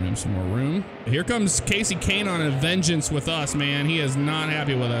 Giving him some more room. Here comes Casey Kane on a vengeance with us, man. He is not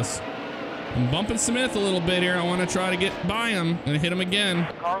happy with us. I'm bumping Smith a little bit here. I want to try to get by him and hit him again.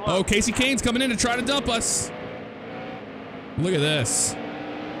 Oh, Casey Kane's coming in to try to dump us. Look at this.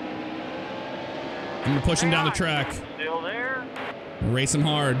 I'm gonna push him down the track. Still there? Race him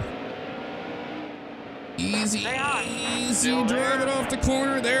hard. Easy, easy. Drive it off the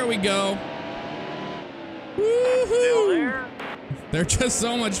corner. There we go. Woohoo! They're just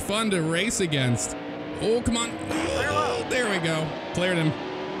so much fun to race against. Oh, come on. Oh, there we go. Cleared him.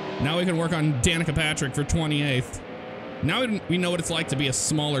 Now we can work on Danica Patrick for 28th. Now we know what it's like to be a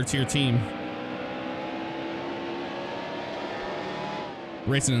smaller tier team.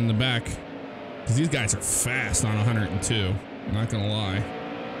 Racing in the back. Because these guys are fast on 102. I'm not going to lie.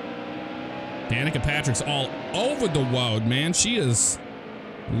 Danica Patrick's all over the road, man. She is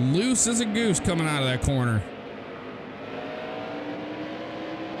loose as a goose coming out of that corner.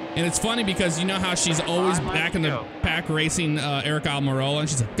 And it's funny because you know how she's always back in the pack racing Eric Almirola, and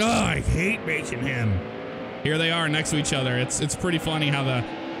she's like, "Oh, I hate racing him." Here they are next to each other. It's pretty funny how the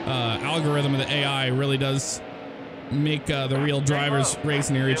algorithm of the AI really does make the real drivers race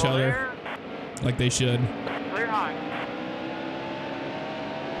near each other like they should.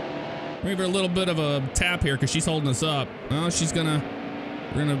 Give her a little bit of a tap here because she's holding us up. Oh, we're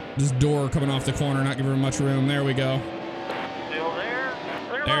gonna this door coming off the corner, not give her much room. There we go.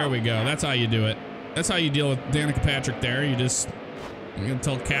 There we go. That's how you do it. That's how you deal with Danica Patrick there. You're gonna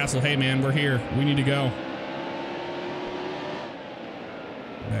tell Castle, hey man, we're here. We need to go.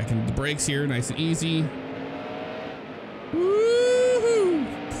 Back into the brakes here, nice and easy. Woohoo!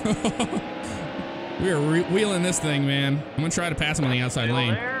 We are wheeling this thing, man. I'm gonna try to pass him on the outside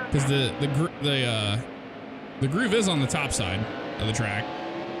lane because the groove is on the top side of the track.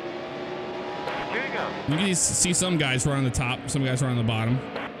 You can see some guys run on the top, some guys run on the bottom.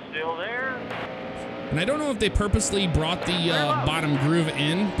 Still there? And I don't know if they purposely brought the bottom groove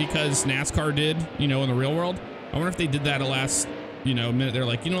in because NASCAR did, you know, in the real world. I wonder if they did that at last, you know, minute. They're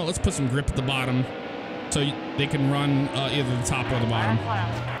like, you know what, let's put some grip at the bottom so they can run either the top or the bottom.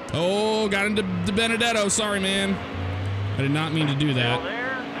 Oh, got into DiBenedetto. Sorry, man. I did not mean to do that.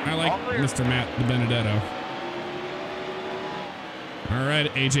 I like Mr. Matt DiBenedetto. All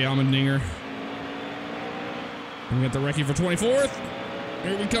right, AJ Allmendinger. We got the recce for 24th.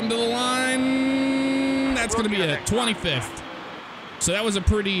 Here we come to the line. That's going to be it. 25th. So that was a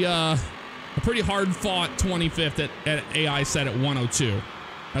pretty hard fought 25th at AI set at 102.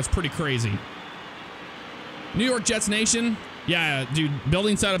 That's pretty crazy. New York Jets Nation. Yeah, dude,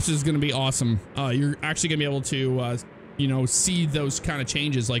 building setups is going to be awesome. You're actually going to be able to, you know, see those kind of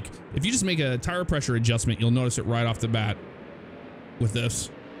changes. Like if you just make a tire pressure adjustment, you'll notice it right off the bat with this.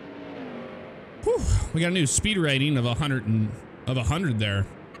 Whew, we got a new speed rating of 100 there.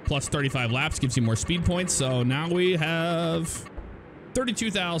 Plus 35 laps gives you more speed points. So now we have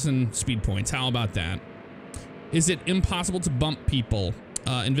 32,000 speed points. How about that? Is it impossible to bump people?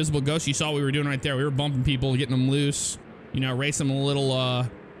 Invisible Ghost, you saw what we were doing right there. We were bumping people, getting them loose, you know, race them a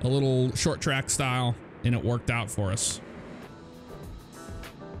little short track style, and it worked out for us.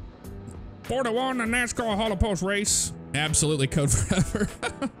 41, the NASCAR Hall of Post race. Absolutely code forever.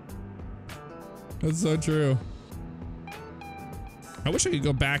 That's so true. I wish I could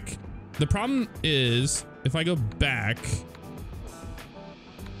go back. The problem is, if I go back,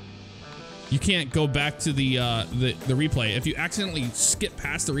 you can't go back to the replay. If you accidentally skip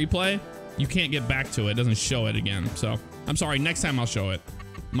past the replay, you can't get back to it. It doesn't show it again. So I'm sorry. Next time I'll show it.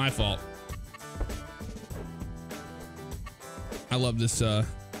 My fault. I love this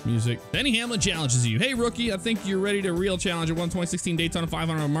music. Danny Hamlin challenges you. Hey rookie, I think you're ready to real challenge at 2016 Daytona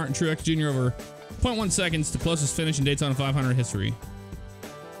 500 with Martin Truex Jr. over 0.1 seconds to closest finish in Daytona 500 history.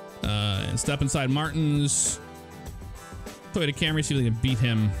 And step inside Martin's Toyota Camry, see if we can beat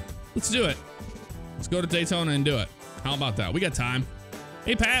him. Let's do it. Let's go to Daytona and do it. How about that? We got time.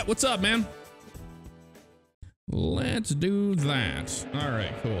 Hey, Pat, what's up, man? Let's do that. All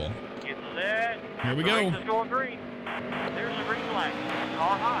right, cool. Get set. Here we go. The race is going green. There's a green flag.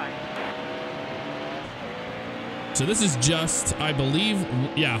 Car high. So this is just, I believe,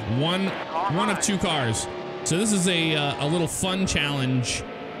 yeah, one of two cars. So this is a little fun challenge.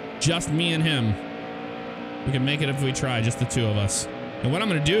 Just me and him. We can make it if we try, just the two of us. And what I'm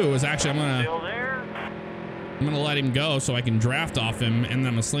gonna do is actually I'm gonna let him go so I can draft off him, and then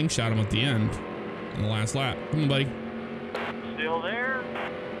I'm gonna slingshot him at the end in the last lap. Come on, buddy. Still there.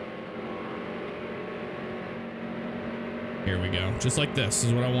 Here we go. Just like this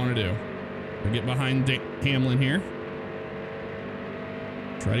is what I want to do. We get behind Hamlin here.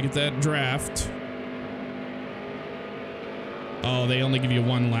 Try to get that draft. Oh, they only give you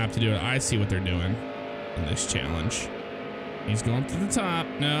one lap to do it. I see what they're doing in this challenge. He's going to the top.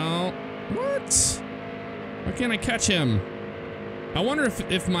 No. What? Why can't I catch him? I wonder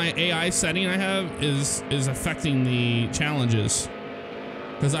if my AI setting I have is affecting the challenges.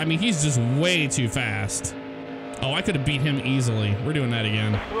 Because, I mean, he's just way too fast. Oh, I could have beat him easily. We're doing that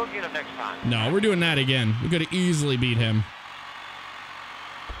again. We'll get him next time. No, we're doing that again. We could have easily beat him.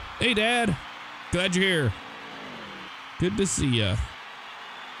 Hey, Dad. Glad you're here. Good to see ya.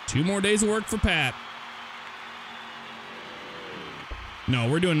 2 more days of work for Pat. No,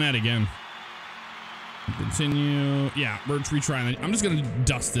 we're doing that again. Continue. Yeah, we're retrying it. I'm just gonna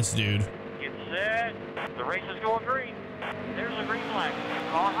dust this dude. Get set. The race is going green. There's a green flag.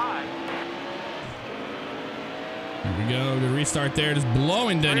 Car high. Here we go. To restart there, just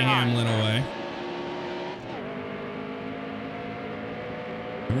blowing Denny Hamlin away.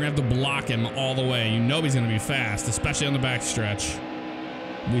 We're gonna have to block him all the way. You know he's gonna be fast, especially on the back stretch.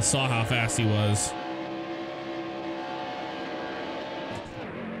 We saw how fast he was.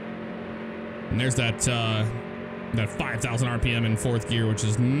 And there's that 5,000 RPM in 4th gear, which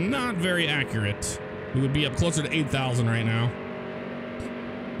is not very accurate. We would be up closer to 8,000 right now.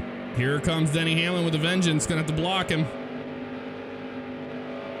 Here comes Denny Hamlin with a vengeance. Gonna have to block him.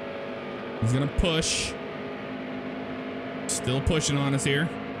 He's gonna push. Still pushing on us here.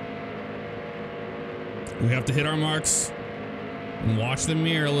 We have to hit our marks and watch the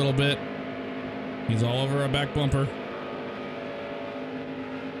mirror a little bit. He's all over our back bumper.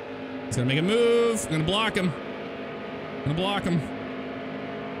 He's gonna make a move. I'm gonna block him. I'm gonna block him.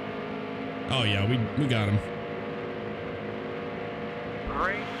 Oh yeah, we got him.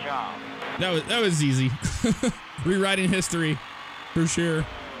 Great job. That was easy. Rewriting history, for sure.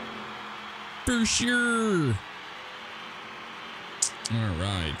 For sure. All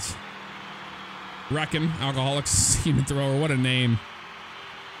right. Wreck him, alcoholic semen thrower. What a name.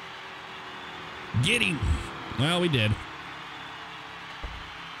 Get him. Well, we did.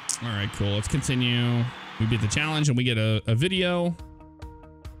 All right, cool. Let's continue. We beat the challenge and we get a video.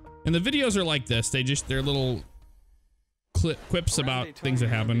 And the videos are like this. They're little quips about things that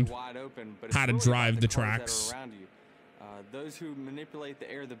happened. How to drive the tracks. Those who manipulate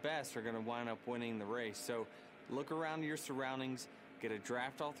the air the best are going to wind up winning the race. So look around your surroundings, get a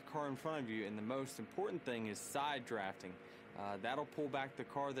draft off the car in front of you, and the most important thing is side drafting. That'll pull back the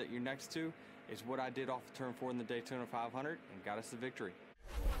car that you're next to. Is what I did off of turn 4 in the Daytona 500 and got us the victory.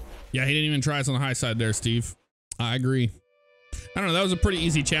 Yeah, he didn't even try us on the high side there, Steve. I agree. I don't know, that was a pretty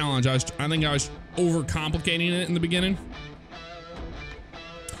easy challenge. I think I was overcomplicating it in the beginning.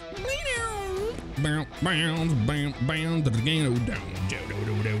 All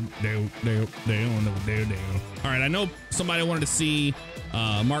right, I know somebody wanted to see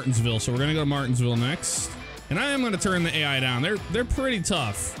Martinsville, so we're gonna go to Martinsville next. And I am gonna turn the AI down. They're pretty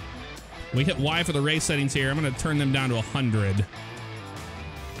tough. We hit Y for the race settings here. I'm gonna turn them down to 100.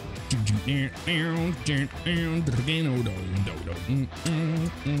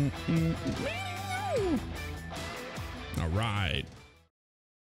 All right.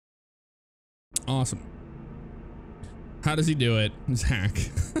 Awesome. How does he do it? Zach.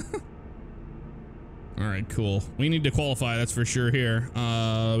 All right, cool. We need to qualify, that's for sure here.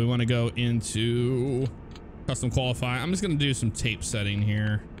 We want to go into custom qualify. I'm just going to do some tape setting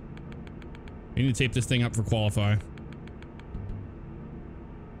here. We need to tape this thing up for qualify.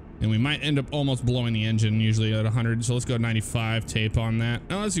 And we might end up almost blowing the engine, usually at 100. So let's go 95 tape on that.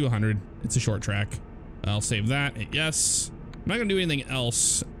 Oh, let's do 100. It's a short track. I'll save that. Hit yes. I'm not going to do anything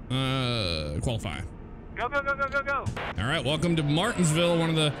else. Qualify. Go, go, go, go, go, go. All right, welcome to Martinsville, one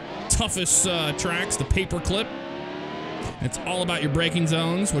of the toughest tracks, the paperclip. It's all about your braking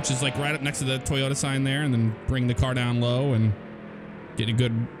zones, which is like right up next to the Toyota sign there, and then bring the car down low and get a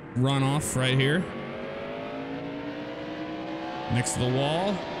good run off right here. Next to the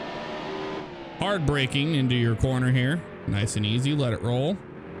wall. Hard braking into your corner here. Nice and easy, let it roll.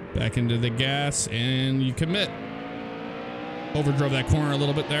 Back into the gas, and you commit. Overdrove that corner a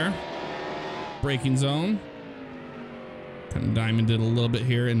little bit there. Braking zone. Kind of diamonded a little bit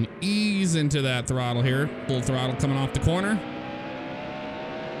here and ease into that throttle here. Full throttle coming off the corner.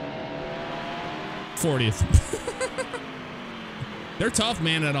 40th. They're tough,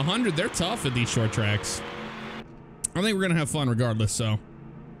 man. At 100, they're tough at these short tracks. I think we're going to have fun regardless, so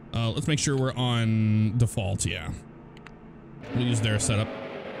let's make sure we're on default, yeah. We'll use their setup.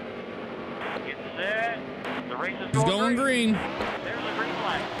 Get set. The race is It's going green. There's a green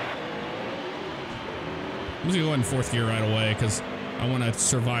flag. I'm just gonna go in fourth gear right away because I want to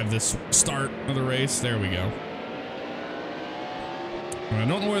survive this start of the race. There we go. I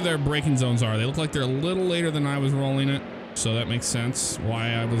don't know where their braking zones are. They look like they're a little later than I was rolling it, so that makes sense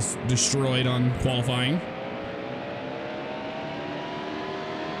why I was destroyed on qualifying.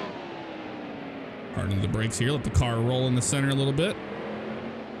 Harden the brakes here. Let the car roll in the center a little bit.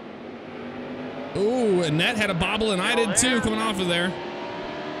 Ooh, Annette had a bobble and I did too coming off of there.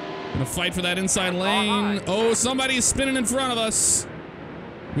 Gonna fight for that inside lane. Oh, somebody's spinning in front of us.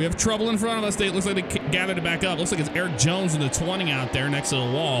 We have trouble in front of us. It looks like they gathered it back up. Looks like it's Eric Jones in the 20 out there next to the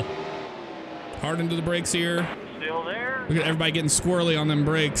wall. Hard into the brakes here. Still there. Look at everybody getting squirrely on them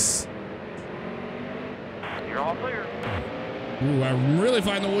brakes. You're all clear. Ooh, I'm really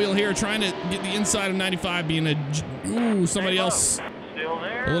fighting the wheel here, trying to get the inside of 95 being a... Ooh, somebody else. Still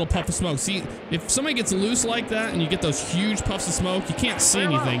there. A little puff of smoke. See, if somebody gets loose like that and you get those huge puffs of smoke, you can't see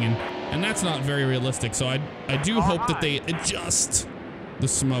anything, and that's not very realistic. So I do hope that they adjust the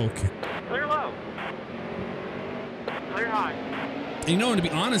smoke. Clear low. Clear high. And you know, and to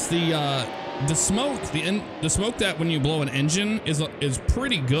be honest, the smoke, the smoke that when you blow an engine is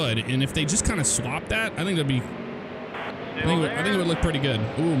pretty good. And if they just kind of swap that, I think that'd be... I think it would look pretty good.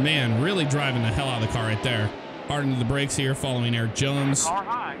 Ooh, man, really driving the hell out of the car right there. Hard into the brakes here, following Eric Jones.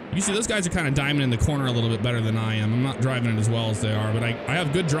 You see, those guys are kind of diamond in the corner a little bit better than I am. I'm not driving it as well as they are, but I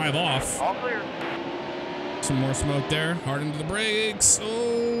have good drive off. All clear. Some more smoke there. Hard into the brakes.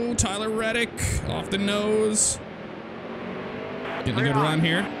 Oh, Tyler Reddick off the nose. Getting a good run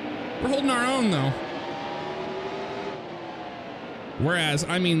here. We're holding our own, though. Whereas,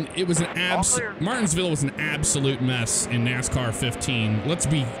 I mean, it was an Martinsville was an absolute mess in NASCAR 15. Let's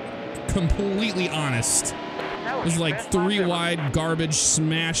be completely honest. It was like three wide garbage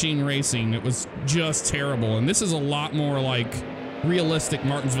smashing racing. It was just terrible. And this is a lot more like realistic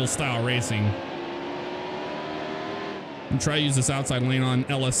Martinsville style racing. And try to use this outside lane on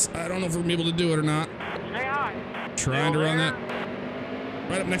Ellis. I don't know if we're gonna be able to do it or not. Stay high. Trying to run that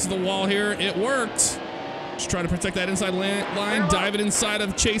right up next to the wall here. It worked. Just try to protect that inside line. Dive it inside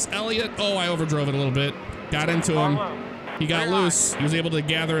of Chase Elliott. Oh, I overdrove it a little bit. Got into him. He got loose. He was able to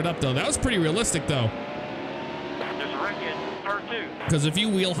gather it up, though. That was pretty realistic, though. There's a wreck in turn 2. Because if you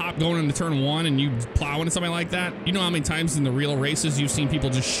wheel hop going into turn 1 and you plow into something like that, you know how many times in the real races you've seen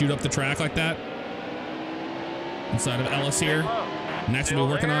people just shoot up the track like that? Inside of Ellis here. Next we'll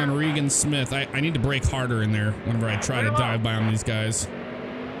be working on Regan Smith. I need to brake harder in there whenever I try to dive by on these guys.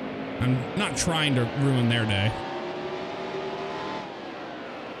 I'm not trying to ruin their day.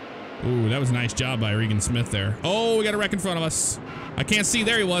 Ooh, that was a nice job by Regan Smith there. Oh, we got a wreck in front of us. I can't see.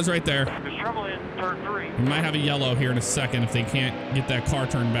 There he was right there. There's trouble in turn 3. We might have a yellow here in a second if they can't get that car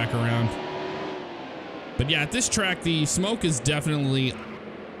turned back around. But yeah, at this track, the smoke is definitely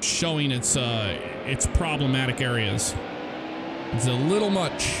showing its problematic areas. It's a little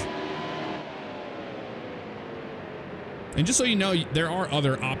much. And just so you know, there are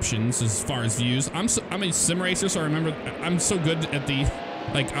other options as far as views. I'm a sim racer, so I remember I'm so good at the,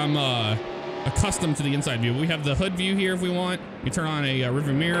 like, I'm accustomed to the inside view. We have the hood view here if we want. We turn on a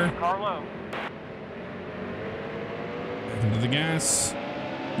rearview mirror. Car low. Back into the gas.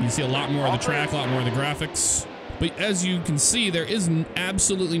 You can see a lot more of the track, a lot more of the graphics. But as you can see, there is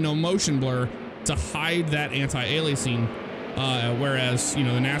absolutely no motion blur to hide that anti-aliasing, whereas, you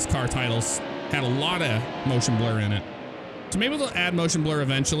know, the NASCAR titles had a lot of motion blur in it. So maybe they'll add motion blur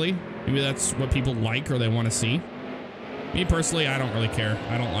eventually. Maybe that's what people like or they want to see. Me personally, I don't really care.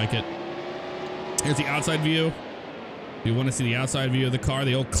 I don't like it. Here's the outside view. If you want to see the outside view of the car,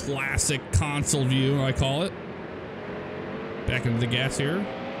 the old classic console view, I call it. Back into the gas here.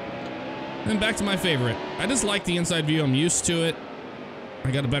 And back to my favorite. I just like the inside view. I'm used to it.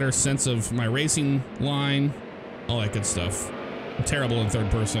 I got a better sense of my racing line. All that good stuff. I'm terrible in third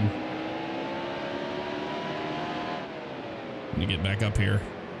person. Let me get back up here.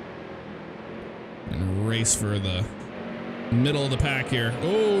 And race for the middle of the pack here.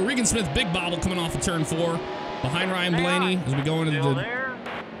 Oh, Regan Smith, big bobble coming off of turn 4. Behind Ryan Blaney as we go into the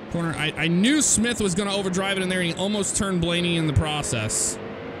corner. I knew Smith was going to overdrive it in there, and he almost turned Blaney in the process.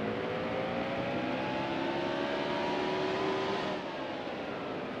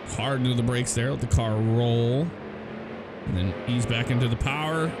 Hard into the brakes there. Let the car roll. And then ease back into the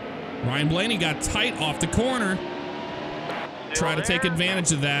power. Ryan Blaney got tight off the corner. Try to take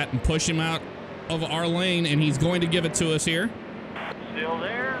advantage of that and push him out of our lane, and he's going to give it to us here. Still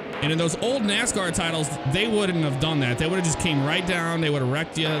there. And in those old NASCAR titles, they wouldn't have done that. They would have just came right down. They would have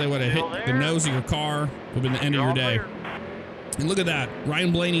wrecked you. They would have hit the nose of your car. Would have been the end of your day. And look at that.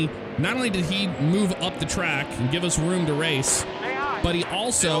 Ryan Blaney, not only did he move up the track and give us room to race, but he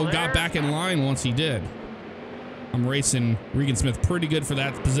also got back in line once he did. I'm racing Regan Smith pretty good for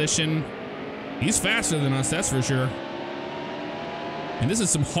that position. He's faster than us, that's for sure. And this is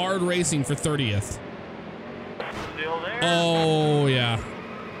some hard racing for 30th. Still there. Oh, yeah.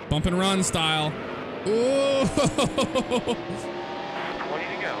 Bump and run style. Ooh. 20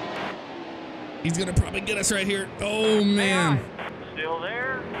 to go. He's going to probably get us right here. Oh, man. Still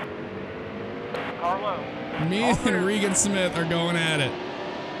there. Car low. Me and Regan Smith are going at it.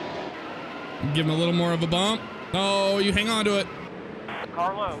 Give him a little more of a bump. Oh, you hang on to it.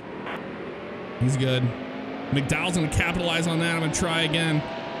 Car low. He's good. McDowell's going to capitalize on that. I'm going to try again.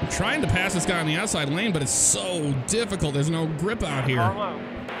 I'm trying to pass this guy on the outside lane, but it's so difficult. There's no grip out here. Car low.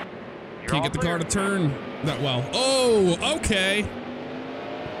 Can't get the car to turn that well. Oh, okay.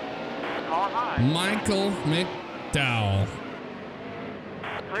 Car high. Michael McDowell.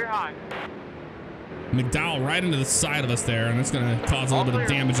 Clear high. McDowell right into the side of us there, and it's going to cause a little bit of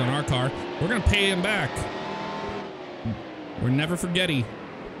damage on our car. We're going to pay him back. We're never forgetting.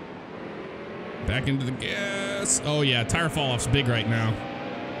 Back into the gas. Oh, yeah. Tire fall-off's big right now.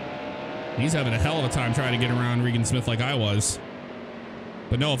 He's having a hell of a time trying to get around Regan Smith like I was.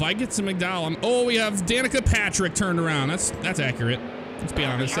 But no, if I get to McDowell, oh, we have Danica Patrick turned around. That's accurate. Let's be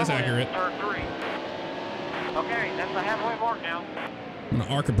honest. That's accurate. Turn 3. Okay, that's the halfway mark now. I'm going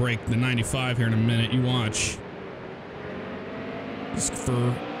to arc a brake the 95 here in a minute. You watch. Just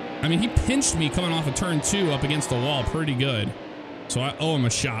for... I mean, he pinched me coming off of turn 2 up against the wall pretty good. So I owe him a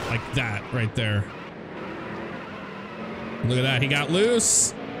shot like that right there. Look at that. He got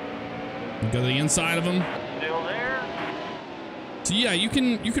loose. Go to the inside of him. Still there. So yeah, you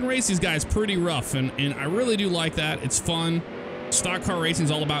can race these guys pretty rough, and I really do like that. It's fun. Stock car racing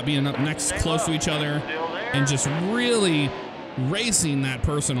is all about being up next, close to each other, and just really racing that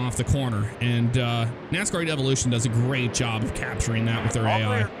person off the corner. And NASCAR Evolution does a great job of capturing that with their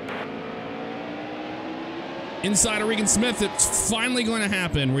AI. Inside of Regan Smith, it's finally going to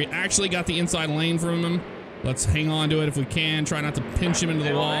happen. We actually got the inside lane from him. Let's hang on to it if we can. Try not to pinch him into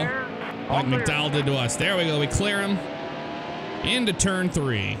the wall like McDowell did to us. There we go. We clear him into turn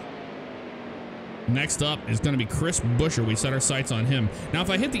 3. Next up is going to be Chris Buescher. We set our sights on him. Now, if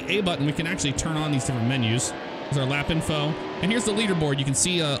I hit the A button, we can actually turn on these different menus. There's our lap info. And here's the leaderboard. You can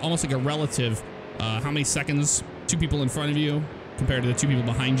see almost like a relative how many seconds 2 people in front of you compared to the 2 people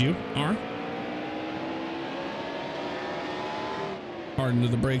behind you are. Hard into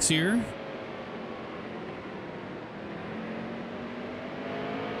the brakes here.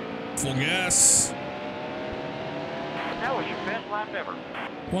 Full gas. That was your best lap ever.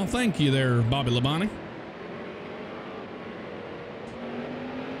 Well, thank you there, Bobby Labonte.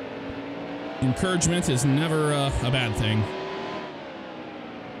 Encouragement is never a bad thing.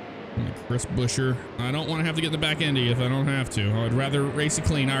 Chris Buescher. I don't want to have to get the back end of you if I don't have to. I would rather race it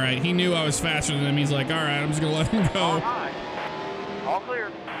clean. All right, he knew I was faster than him. He's like, all right, I'm just going to let him go. All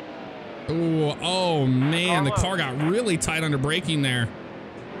clear. Ooh, oh, man, the car got really tight under braking there.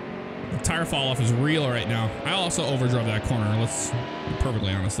 The tire fall off is real right now. I also overdrove that corner. Let's be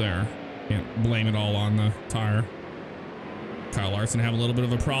perfectly honest there. Can't blame it all on the tire. Kyle Larson have a little bit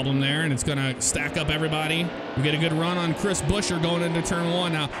of a problem there, and it's gonna stack up everybody. We get a good run on Chris Buescher going into turn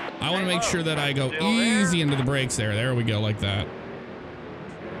 1. Now, I want to make sure that I go easy into the brakes there. There we go, like that.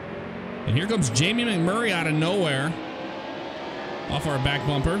 And here comes Jamie McMurray out of nowhere. Off our back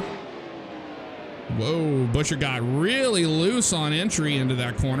bumper. Whoa, Buescher got really loose on entry into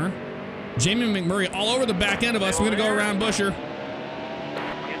that corner. Jamie McMurray all over the back end of us. We're gonna go around Buescher.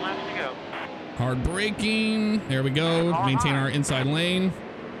 Hard braking. There we go. Maintain our inside lane.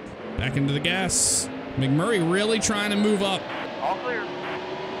 Back into the gas. McMurray really trying to move up. All clear.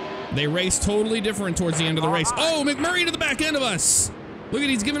 They race totally different towards the end of the race. Oh, McMurray to the back end of us. Look at,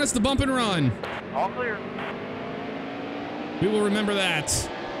 he's giving us the bump and run. All clear. We will remember that.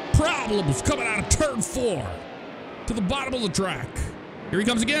 Problems coming out of turn 4 to the bottom of the track. Here he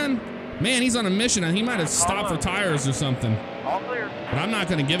comes again. Man, he's on a mission, and he might have stopped for tires or something. All clear. But I'm not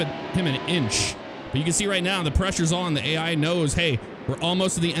going to give him an inch. But you can see right now the pressure's on. The AI knows, hey, we're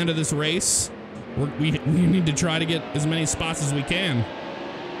almost to the end of this race. We need to try to get as many spots as we can.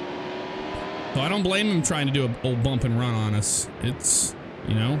 So I don't blame him trying to do an old bump and run on us. It's,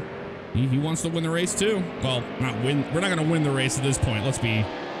 you know, he wants to win the race too. Well, not win. We're not going to win the race at this point. Let's be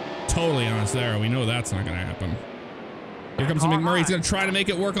totally honest there. We know that's not going to happen. Here comes McMurray. He's going to try to make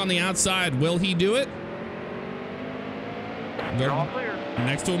it work on the outside. Will he do it? They're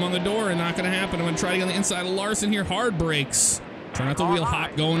next to him on the door, and not going to happen. I'm going to try to get on the inside of Larson here. Hard brakes. Try not to wheel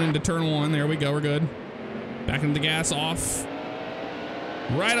hop going into turn 1. There we go. We're good. Back into the gas off.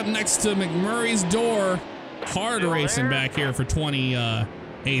 Right up next to McMurray's door. Hard racing back here for 28th.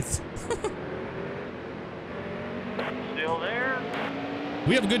 Still there.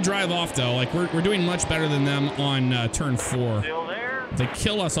 We have a good drive off, though. Like, we're doing much better than them on turn 4. Still there. They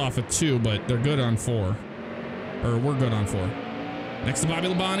kill us off at 2, but they're good on 4. Or we're good on 4. Next to Bobby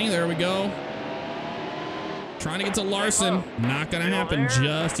Labonte. There we go. Trying to get to Larson. Not going to happen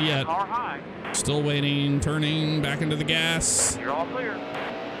just yet. Still waiting. Turning back into the gas. You're all clear.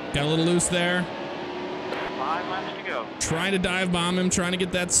 Got a little loose there. 5 laps to go. Trying to dive bomb him. Trying to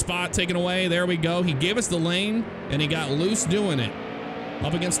get that spot taken away. There we go. He gave us the lane, and he got loose doing it.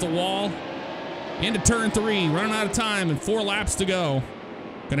 Up against the wall. Into turn 3. Running out of time, and 4 laps to go.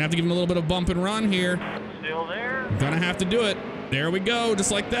 Gonna have to give him a little bit of bump and run here. Still there. Gonna have to do it. There we go,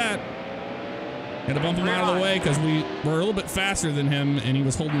 just like that. Had to bump him out of the way because we were a little bit faster than him, and he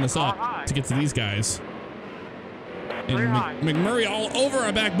was holding us up to get to these guys. And McMurray all over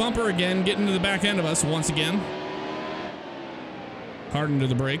our back bumper again, getting to the back end of us once again. Hard into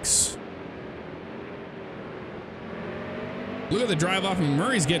the brakes. Look at the drive off.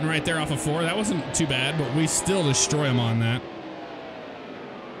 McMurray's getting right there off of 4. That wasn't too bad, but we still destroy him on that.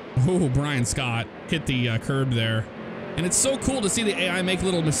 Oh, Brian Scott hit the curb there. And it's so cool to see the AI make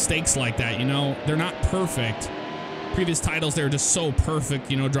little mistakes like that, you know? They're not perfect. Previous titles, they were just so perfect,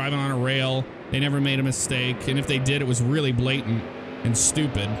 you know, driving on a rail. They never made a mistake. And if they did, it was really blatant and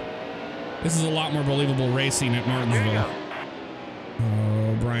stupid. This is a lot more believable racing at Martinsville.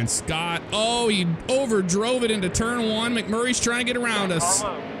 Oh, Brian Scott. Oh, he overdrove it into turn 1. McMurray's trying to get around us.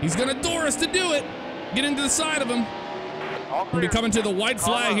 He's going to door us to do it. Get into the side of him. We'll be coming to the white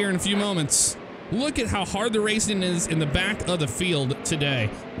flag here in a few moments. Look at how hard the racing is in the back of the field today.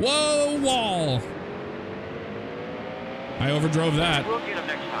 Whoa, wall. I overdrove that. We'll get him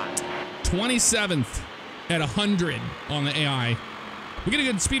next time. 27th at 100 on the AI. We get a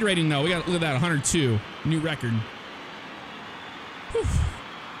good speed rating, though. We got, look at that, 102. New record. Whew.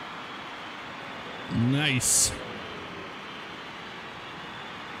 Nice.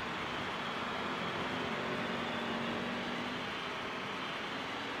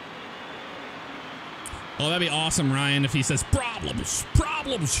 Oh, that'd be awesome, Ryan, if he says problems,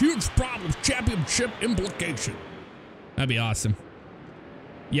 huge problems, championship implication. That'd be awesome.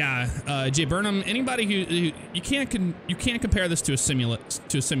 Yeah, Jay Burnham, anybody who you can't compare this to a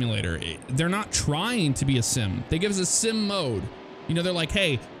simulator. They're not trying to be a sim. They give us a sim mode. You know, they're like,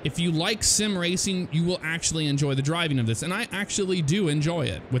 hey, if you like sim racing, you will actually enjoy the driving of this, and I actually do enjoy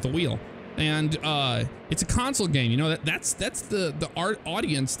it with a wheel. And it's a console game, you know, that's the art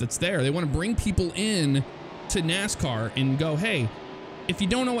audience that's there. They want to bring people in to NASCAR and go, hey, if you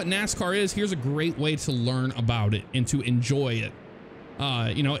don't know what NASCAR is, here's a great way to learn about it and to enjoy it.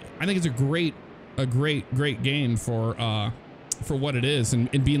 You know, I think it's a great game for what it is,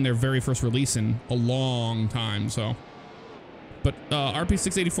 and being their very first release in a long time. So, but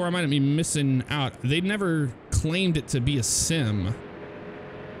RP684, I might be missing out. They've never claimed it to be a sim.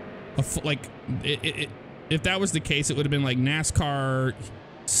 Like, if that was the case, it would have been like NASCAR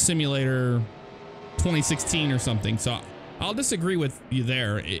Simulator 2016 or something. So I'll disagree with you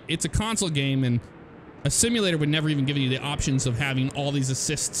there. It's a console game, and A simulator would never even give you the options of having all these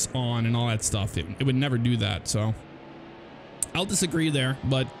assists on and all that stuff. It would never do that. So I'll disagree there,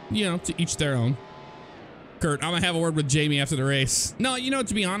 but you know, to each their own. Kurt, I'm gonna have a word with Jamie after the race. No, you know,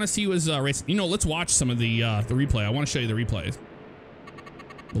 to be honest, he was racing. You know, let's watch some of the replay. I want to show you the replays.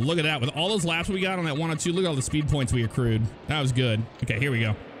 But look at that. With all those laps we got on that 102, look at all the speed points we accrued. That was good. Okay, here we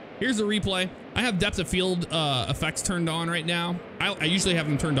go. Here's the replay. I have depth of field effects turned on right now. I usually have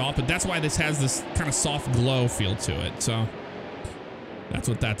them turned off, but that's why this has this kind of soft glow feel to it. So that's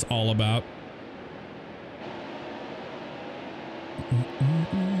what that's all about.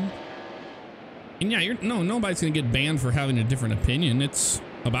 And yeah, nobody's gonna get banned for having a different opinion. It's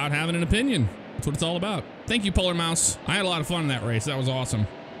about having an opinion. That's what it's all about. Thank you, Polar Mouse. I had a lot of fun in that race. That was awesome.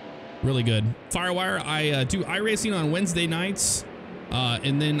 Really good. Firewire, I do iRacing on Wednesday nights,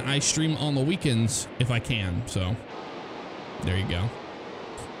 and then I stream on the weekends if I can. So there you go.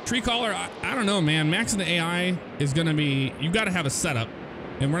 Tree Caller, I don't know, man. Maxing the AI is gonna be, you gotta have a setup.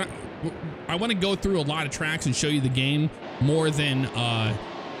 And I wanna go through a lot of tracks and show you the game more than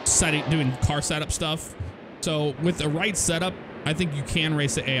doing car setup stuff. So with the right setup, I think you can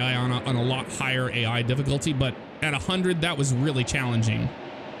race the AI on a lot higher AI difficulty, but at 100, that was really challenging.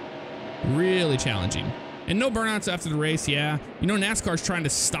 Really challenging. And no burnouts after the race, yeah. You know, NASCAR's trying to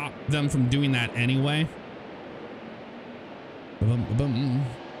stop them from doing that anyway.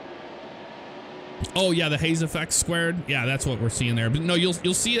 Oh yeah, the haze effect squared. Yeah, that's what we're seeing there. But no, you'll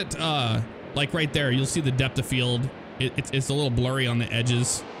see it like right there. You'll see the depth of field. It's a little blurry on the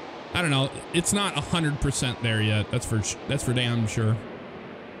edges. I don't know. It's not 100% there yet. That's for damn sure.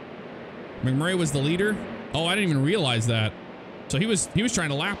 McMurray was the leader. Oh, I didn't even realize that. So he was trying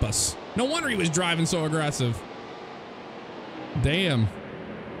to lap us. No wonder he was driving so aggressive. Damn.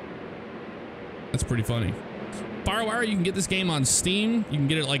 That's pretty funny. Firewire, you can get this game on Steam. You can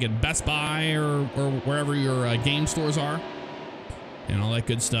get it like at Best Buy or wherever your game stores are, and all that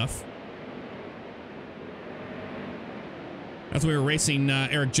good stuff. That's why we were racing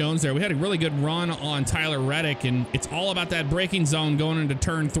Eric Jones there. We had a really good run on Tyler Reddick, and it's all about that braking zone going into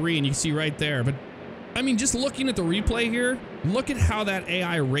turn 3, and you can see right there. But I mean, just looking at the replay here, look at how that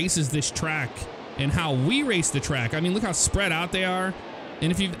AI races this track and how we race the track. I mean, look how spread out they are.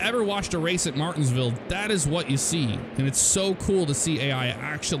 And if you've ever watched a race at Martinsville, that is what you see. And it's so cool to see AI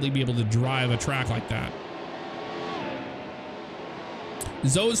actually be able to drive a track like that.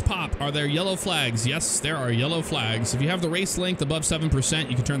 Zoe's Pop, are there yellow flags? Yes, there are yellow flags. If you have the race length above 7%,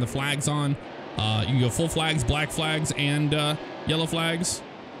 you can turn the flags on. You can go full flags, black flags, and yellow flags.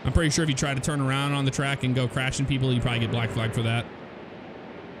 I'm pretty sure if you try to turn around on the track and go crashing people, you probably get black flag for that.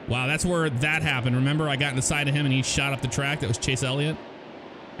 Wow, that's where that happened. Remember, I got in the side of him and he shot up the track. That was Chase Elliott.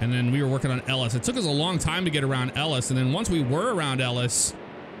 And then we were working on Ellis. It took us a long time to get around Ellis. And then once we were around Ellis,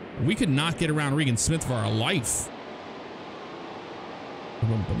 we could not get around Regan Smith for our life.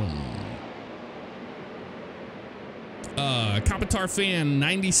 Kopitar fan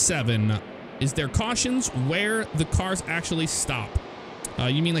 97. Is there cautions where the cars actually stop?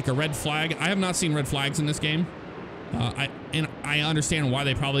 You mean like a red flag? I have not seen red flags in this game. I understand why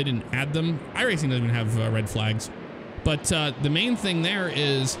they probably didn't add them. iRacing doesn't even have red flags. But the main thing there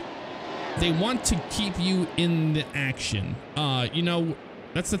is they want to keep you in the action. You know,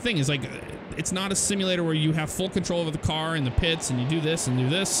 that's the thing, is like, it's not a simulator where you have full control over the car in the pits and you do this and do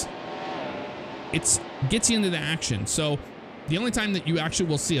this. It gets you into the action. So the only time that you actually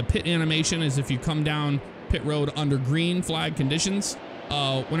will see a pit animation is if you come down pit road under green flag conditions.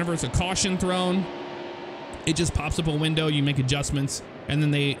 Whenever it's a caution thrown, it just pops up a window, you make adjustments, and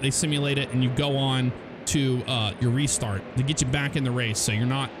then they simulate it and you go on to your restart to get you back in the race, so you're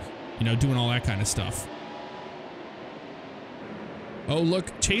not, you know, doing all that kind of stuff. Oh,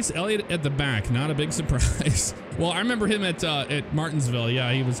 look, Chase Elliott at the back. Not a big surprise. Well, I remember him at Martinsville.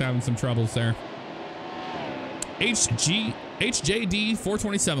 Yeah, he was having some troubles there. HJD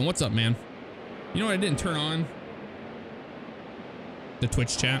 427. What's up, man? You know what I didn't turn on? The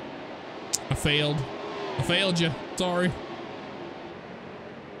Twitch chat. I failed. I failed you. Sorry.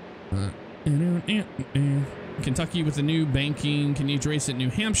 Kentucky with the new banking. Can you race at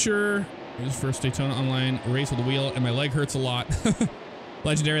New Hampshire? It was first Daytona online race with a wheel, and my leg hurts a lot.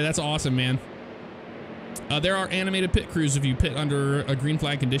 Legendary, that's awesome, man. There are animated pit crews if you pit under a green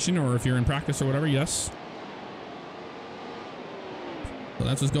flag condition, or if you're in practice or whatever. Yes. So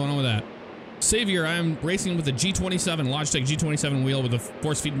that's what's going on with that. Savior, I am racing with a G27 Logitech G27 wheel with a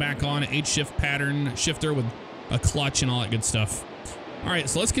force feedback on, 8-shift pattern shifter with a clutch and all that good stuff. All right,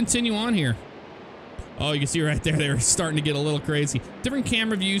 so let's continue on here. Oh, you can see right there, they're starting to get a little crazy. Different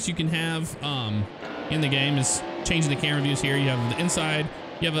camera views you can have in the game is changing the camera views here. You have the inside,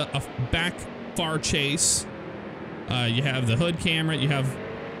 you have a back far chase. You have the hood camera. You have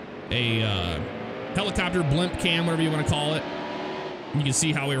a helicopter blimp cam, whatever you want to call it. You can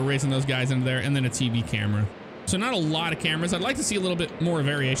see how we were racing those guys into there, and then a TV camera. So not a lot of cameras. I'd like to see a little bit more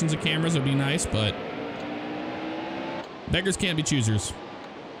variations of cameras. Would be nice, but beggars can't be choosers.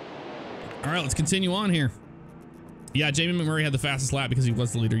 All right, let's continue on here. Yeah, Jamie McMurray had the fastest lap because he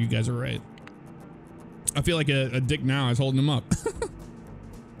was the leader. You guys are right. I feel like a dick now. I was holding him up.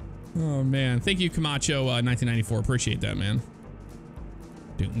 Oh, man. Thank you, Camacho 1994. Appreciate that, man.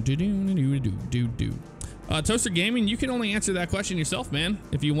 Toaster Gaming, you can only answer that question yourself, man.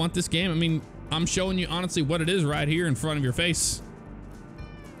 If you want this game, I mean, I'm showing you honestly what it is right here in front of your face.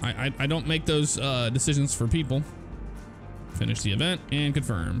 I don't make those decisions for people. Finish the event and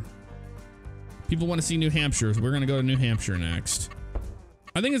confirm. People want to see New Hampshire, so we're gonna go to New Hampshire next.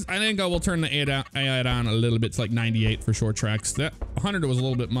 I think I will turn the AI down a little bit to like 98 for short tracks. That 100 was a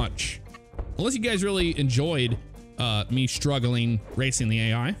little bit much. Unless you guys really enjoyed me struggling racing the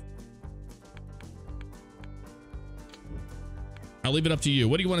AI. I'll leave it up to you.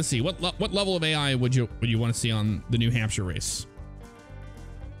 What do you want to see? What level of AI would you want to see on the New Hampshire race?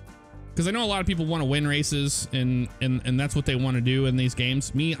 Because I know a lot of people want to win races and that's what they want to do in these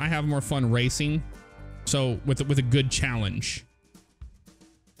games. Me, I have more fun racing. So with a good challenge.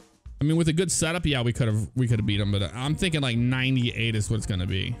 I mean, with a good setup, yeah, we could have beat them, but I'm thinking like 98 is what it's gonna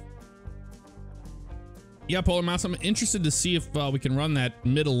be. Yeah, Polar Mouse, I'm interested to see if we can run that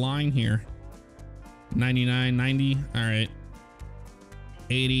middle line here. 99, 90, all right.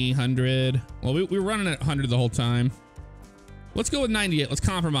 80, 100. Well, we were running at 100 the whole time. Let's go with 98. Let's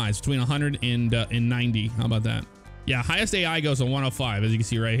compromise between 100 and 90. How about that? Yeah, highest AI goes to 105, as you can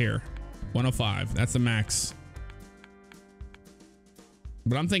see right here. 105, that's the max.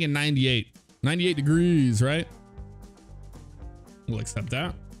 But I'm thinking 98. 98 degrees, right? We'll accept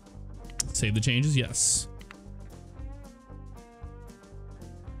that. Save the changes, yes.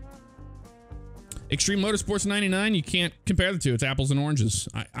 Extreme Motorsports 99, you can't compare the two. It's apples and oranges.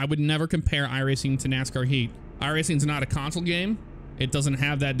 I would never compare iRacing to NASCAR Heat. iRacing is not a console game. It doesn't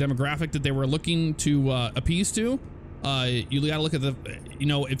have that demographic that they were looking to appease to. You gotta look at the, you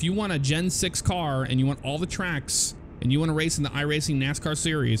know, if you want a Gen 6 car and you want all the tracks and you want to race in the iRacing NASCAR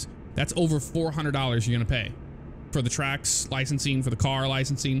series, that's over $400 you're gonna pay for the tracks, licensing, for the car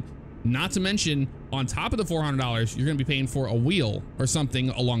licensing. Not to mention, on top of the $400, you're gonna be paying for a wheel or something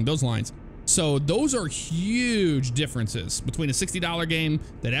along those lines. So those are huge differences between a $60 game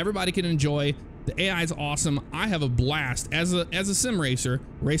that everybody can enjoy. The AI is awesome. I have a blast as a sim racer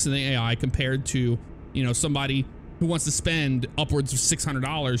racing the AI compared to, you know, somebody who wants to spend upwards of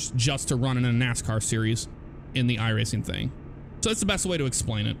 $600 just to run in a NASCAR series in the iRacing thing. So that's the best way to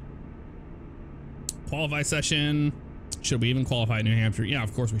explain it. Qualify session. Should we even qualify in New Hampshire? Yeah,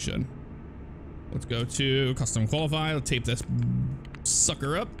 of course we should. Let's go to custom qualify. Let's tape this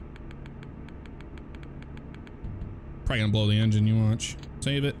sucker up. Probably gonna blow the engine, you watch.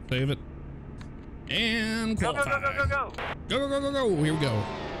 Save it, save it. And qualify. Go, go, go, go, go. Go, go, go, go, go. Here we go.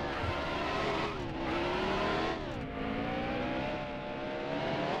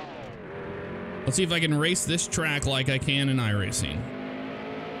 Let's see if I can race this track like I can in iRacing.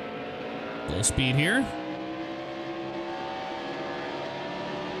 Full speed here.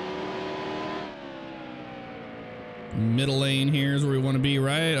 Middle lane here is where we want to be,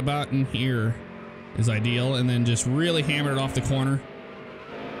 right about in here is ideal, and then just really hammer it off the corner.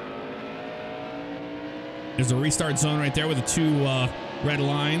 There's a restart zone right there with the two red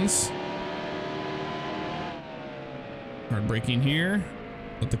lines. Hard braking here.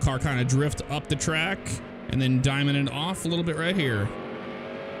 Let the car kind of drift up the track and then diamond it off a little bit right here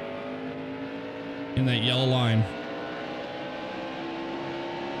in that yellow line.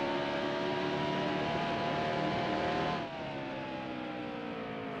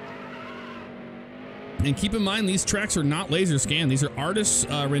 And keep in mind, these tracks are not laser scanned. These are artists'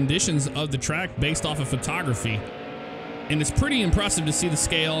 renditions of the track based off of photography. And it's pretty impressive to see the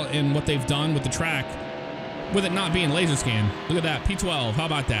scale and what they've done with the track with it not being laser scanned. Look at that, P12, how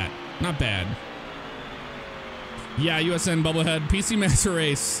about that? Not bad. Yeah, USN Bubblehead, PC Master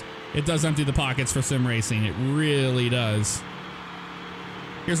Race. It does empty the pockets for sim racing. It really does.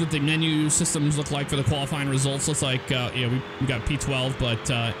 Here's what the menu systems look like for the qualifying results. Looks like, yeah, we got P12, but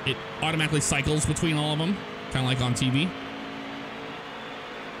it automatically cycles between all of them, kind of like on TV.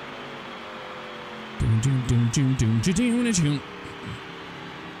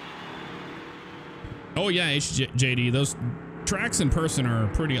 Oh yeah, HJD, those tracks in person are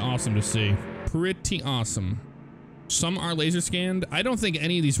pretty awesome to see. Pretty awesome. Some are laser scanned. I don't think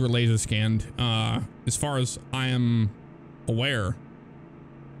any of these were laser scanned, as far as I am aware.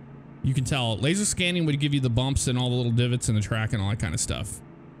 You can tell laser scanning would give you the bumps and all the little divots in the track and all that kind of stuff.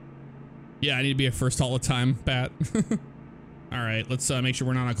 Yeah, I need to be at first all the time, Pat. All right, let's make sure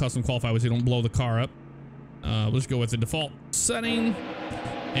we're not on custom qualify so we don't blow the car up. Let's go with the default setting.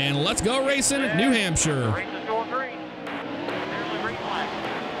 And let's go racing at New Hampshire. The race is going green. There's a green flag.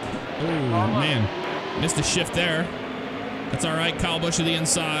 Oh, man. Missed a shift there. That's all right. Kyle Busch to the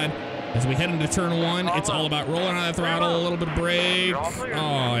inside. As we head into turn 1, it's all about rolling on the throttle, a little bit of brake.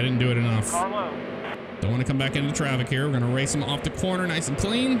 Oh, I didn't do it enough. Don't want to come back into traffic here. We're going to race him off the corner nice and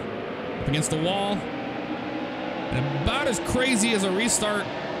clean. Up against the wall. And about as crazy as a restart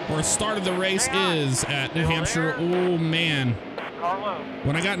or a start of the race is at New Hampshire. Oh, man.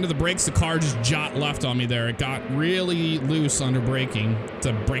 When I got into the brakes, the car just jot left on me there. It got really loose under braking. It's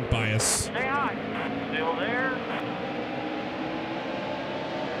a brake bias. Stay high. Still there.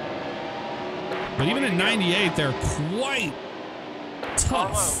 But even in 98, they're quite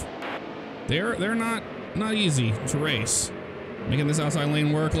tough. They're not easy to race. Making this outside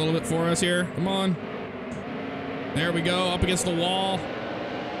lane work a little bit for us here. Come on. There we go. Up against the wall.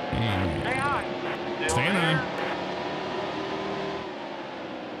 And Stay high. staying high.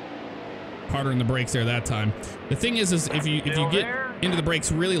 Harder in the brakes there that time. The thing is if you get into the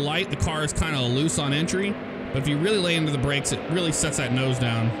brakes really light, the car is kind of loose on entry. But if you really lay into the brakes, it really sets that nose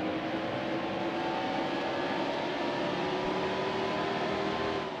down.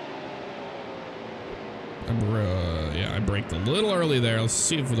 Yeah, I braked a little early there. Let's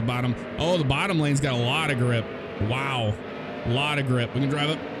see if the bottom. Oh, the bottom lane's got a lot of grip. Wow, a lot of grip. We can drive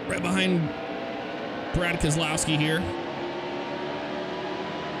up right behind Brad Keselowski here.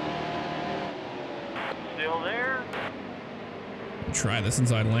 Still there. Try this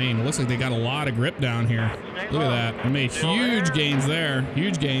inside lane. It looks like they got a lot of grip down here. Look at that. We made huge gains there.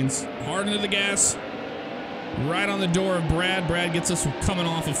 Huge gains. Hard into the gas. Right on the door of Brad. Brad gets us coming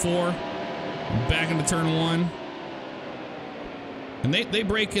off of 4. Back into turn 1. And they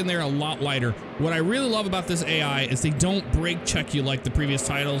brake in there a lot lighter. What I really love about this AI is they don't brake check you like the previous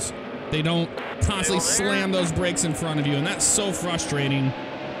titles. They don't constantly slam those brakes in front of you. And that's so frustrating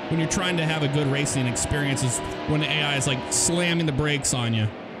when you're trying to have a good racing experience, is when the AI is like slamming the brakes on you.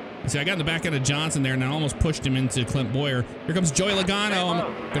 You see, I got in the back end of Johnson there and I almost pushed him into Clint Boyer. Here comes Joey Logano.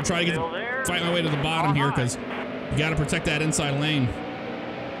 I'm gonna try to fight my way to the bottom here because you gotta protect that inside lane.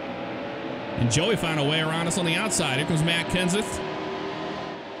 And Joey found a way around us on the outside. Here comes Matt Kenseth.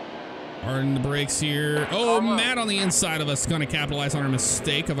 Hard in the brakes here. Oh, Matt on the inside of us is going to capitalize on our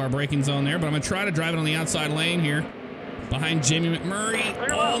mistake of our braking zone there, but I'm going to try to drive it on the outside lane here. Behind Jamie McMurray.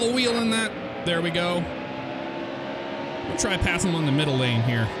 Oh, the wheel in that. There we go. We'll try passing him on the middle lane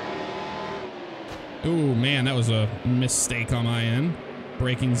here. Ooh, man, that was a mistake on my end.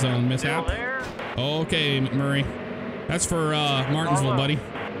 Braking zone mishap. Okay, McMurray. That's for Martinsville, buddy.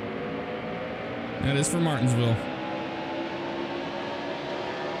 That is for Martinsville.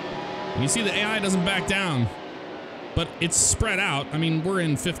 You see the AI doesn't back down, but it's spread out. I mean, we're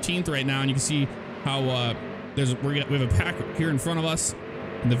in 15th right now, and you can see how we have a pack here in front of us.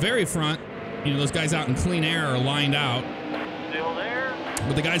 In the very front, you know, those guys out in clean air are lined out. Still there.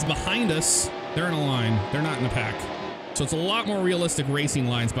 But the guys behind us, they're in a line. They're not in a pack. So it's a lot more realistic racing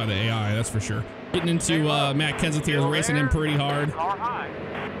lines by the AI, that's for sure. Getting into Matt Kenseth here, racing him pretty hard. Car high.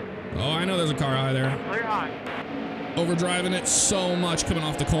 Oh, I know there's a car high there. Clear high. Overdriving it so much coming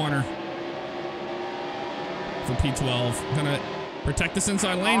off the corner. For P12. Gonna protect this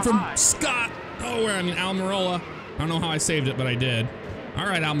inside lane from Scott. Oh, Almirola. I don't know how I saved it, but I did. All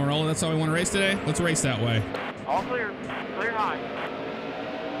right, Almirola, that's how we want to race today. Let's race that way. All clear. Clear high.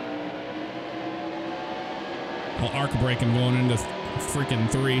 Well, arc braking going into freaking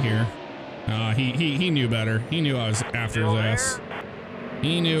 3 here. He knew better. He knew I was after his ass.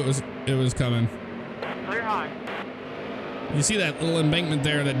 He knew it was coming. Clear high. You see that little embankment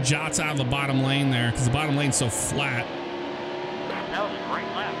there that jots out of the bottom lane there because the bottom lane's so flat. That was a great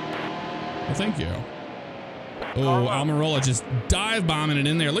lap. Well, thank you. Oh, Almirola just dive bombing it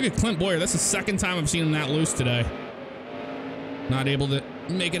in there. Look at Clint Boyer. That's the second time I've seen him that loose today. Not able to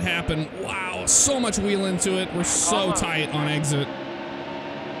make it happen. Wow, so much wheel into it. We're so tight on exit.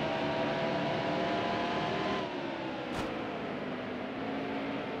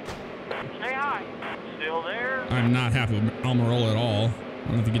 Stay high. Still there. I'm not happy with Almirola at all. I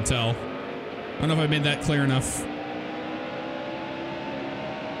don't know if you can tell. I don't know if I made that clear enough.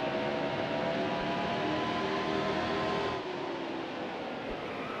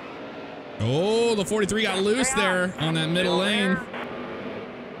 Oh, the 43 got loose there on that middle lane.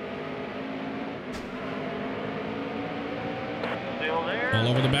 Still there. All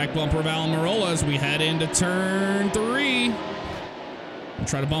over the back bumper of Almirola as we head into turn 3.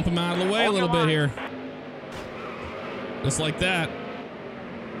 Try to bump him out of the way a little bit here. Just like that.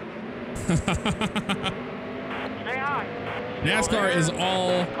 Stay high. NASCAR is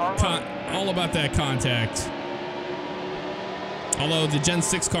all about that contact. Although the Gen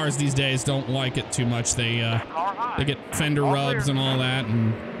 6 cars these days don't like it too much. They get fender rubs and all that,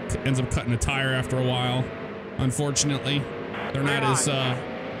 and ends up cutting a tire after a while. Unfortunately, they're not as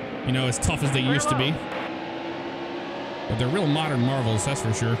you know, as tough as they used to be. But they're real modern marvels, that's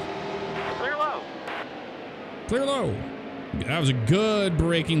for sure. Clear low. Clear low. That was a good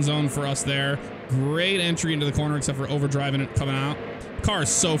braking zone for us there. Great entry into the corner, except for overdriving it coming out. Car is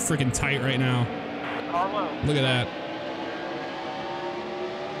so freaking tight right now. Car low. Look at that.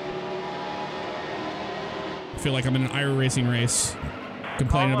 I feel like I'm in an iRacing race,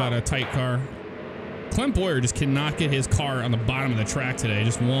 complaining about a tight car. Clint Boyer just cannot get his car on the bottom of the track today. It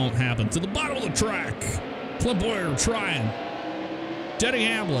just won't happen. To the bottom of the track. Clint Boyer trying. Jetty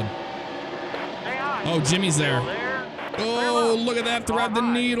Hamlin. Oh, Jimmy's there. Oh, look at that. Thread the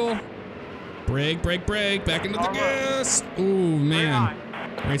needle. Brake, brake, brake. Back into the gas. Ooh, man.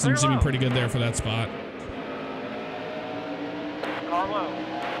 Racing Jimmy pretty good there for that spot.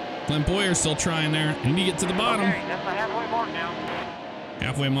 Clint Boyer still trying there. And you get to the bottom. Okay, that's the halfway mark now.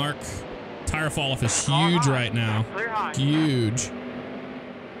 Halfway mark. Tire fall off is huge right now. Huge.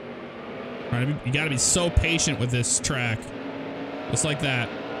 All right, you got to be so patient with this track. Just like that.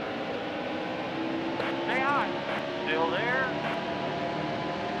 Stay high. Still there.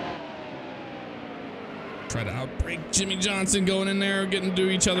 Try to outbrake Jimmy Johnson going in there, getting to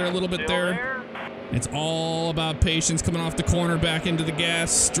each other a little bit there. It's all about patience, coming off the corner, back into the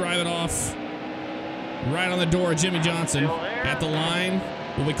gas, drive it off. Right on the door of Jimmy Johnson. At the line.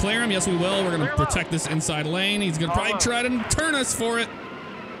 Will we clear him? Yes, we will. We're going to protect this inside lane. He's going to probably try to turn us for it.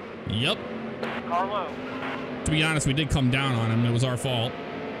 Yep. To be honest, we did come down on him. It was our fault.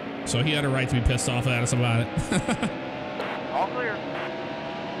 So he had a right to be pissed off at us about it. All clear.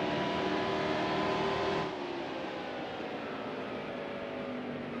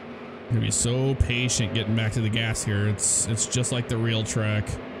 Gonna be so patient getting back to the gas here. It's just like the real track.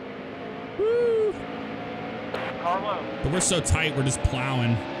 Woo! But we're so tight, we're just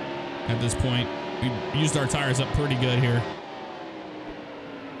plowing at this point. We used our tires up pretty good here.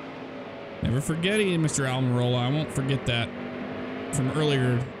 Never forget it, Mr. Almirola. I won't forget that from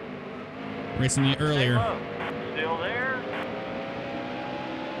earlier, racing you earlier. Still there.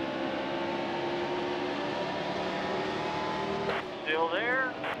 Still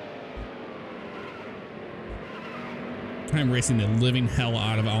there. I'm racing the living hell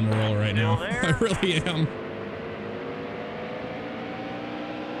out of Almirola right now. I really am.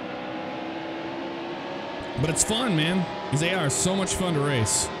 But it's fun, man. These AR are so much fun to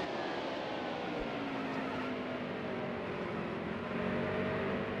race.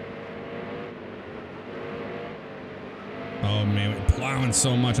 Oh man, we're plowing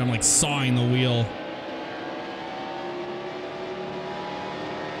so much. I'm like sawing the wheel.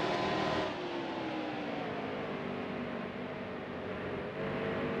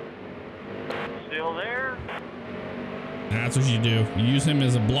 Still there. That's what you do. You use him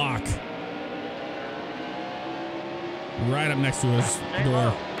as a block. Right up next to his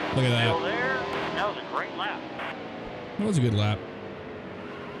door. Look at that. Still there. That was a great lap. That was a good lap.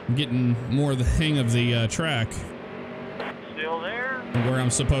 I'm getting more of the hang of the track. Still there. Where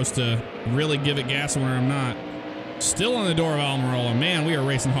I'm supposed to really give it gas and where I'm not. Still on the door of Almirola. Man, we are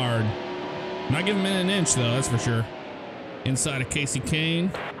racing hard. Not giving him an inch though, that's for sure. Inside of Casey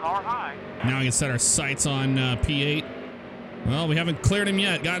Kane. Car high. Now we can set our sights on P8. Well, we haven't cleared him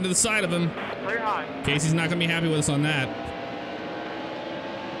yet. Gotten to the side of him. Clear high. Casey's not going to be happy with us on that.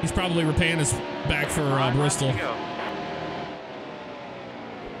 He's probably repaying us back for Bristol.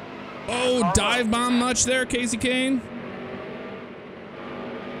 Oh, dive bomb much there, Casey Kane?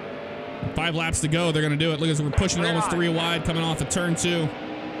 5 laps to go. They're going to do it. Look at us. We're pushing almost 3 wide coming off of turn 2.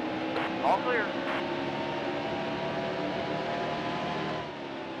 All clear.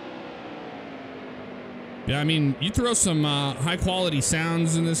 Yeah, I mean, you throw some high-quality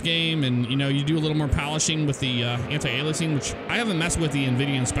sounds in this game, and, you know, you do a little more polishing with the anti-aliasing, which I haven't messed with the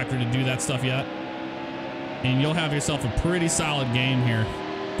NVIDIA Inspector to do that stuff yet. And you'll have yourself a pretty solid game here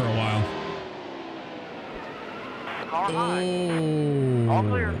for a while. Oh. All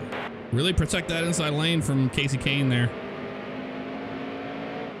clear. Really protect that inside lane from Casey Kane there.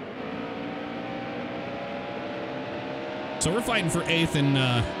 So we're fighting for 8th and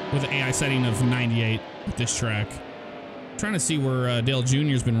with an AI setting of 98 with this track. Trying to see where Dale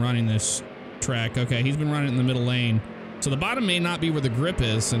Jr.'s been running this track. Okay, he's been running it in the middle lane. So the bottom may not be where the grip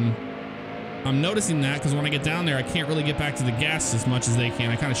is, and I'm noticing that because when I get down there, I can't really get back to the gas as much as they can.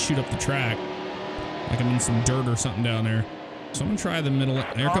 I kind of shoot up the track. Like I'm in some dirt or something down there. So I'm gonna try the middle.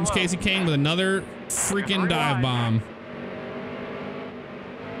 Here comes Casey Kane with another freaking dive bomb.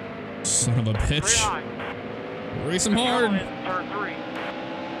 Son of a bitch. Race him hard. Turn 3.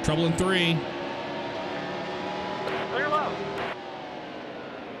 Trouble in 3. Clear low.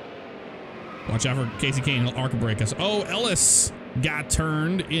 Watch out for Casey Kane. He'll arc break us. Oh, Ellis got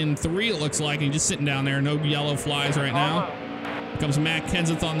turned in 3, it looks like. He's just sitting down there. No yellow flies right now. Here comes Matt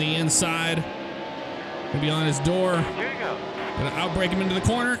Kenseth on the inside. Maybe on his door. Here you go. Gonna outbreak him into the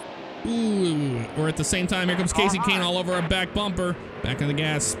corner. Ooh, or at the same time, here comes Casey Kane all over our back bumper. Back in the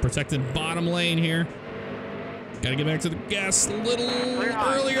gas, protected bottom lane here. Gotta get back to the gas a little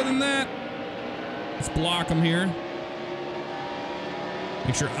earlier than that. Let's block him here.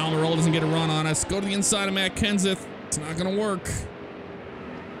 Make sure Almirola doesn't get a run on us. Go to the inside of Matt Kenseth. It's not gonna work.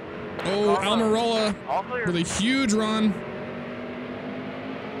 Oh, Almirola with a huge run.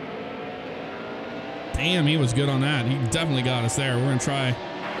 Damn, he was good on that. He definitely got us there. We're gonna try.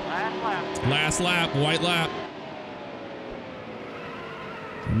 Last lap, white lap.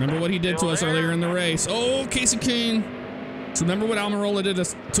 Remember what he did to us earlier in the race. Oh, Casey Kane. So remember what Almirola did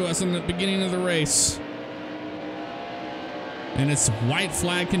to us in the beginning of the race. And it's white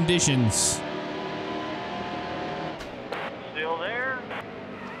flag conditions. Still there.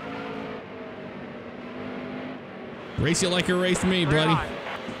 Race you like you raced me, buddy.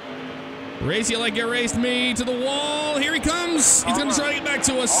 Race you like you raced me to the wall. Here he comes. He's gonna try to get back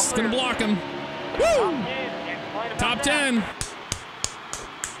to us. He's gonna block him. Woo! Top 10.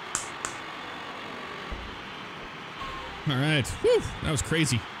 All right. Whew, that was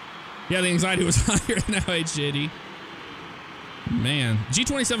crazy. Yeah, the anxiety was higher now, HJD. Man,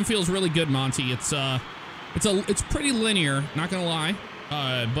 G27 feels really good, Monty. It's pretty linear, not gonna lie.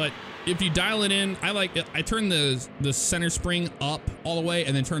 But if you dial it in, I turn the center spring up all the way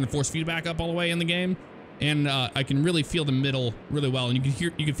and then turn the force feedback up all the way in the game, and I can really feel the middle really well, and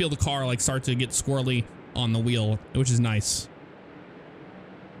you can feel the car like start to get squirrely on the wheel, which is nice.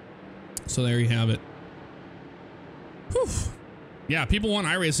 So there you have it. Whew. Yeah, people want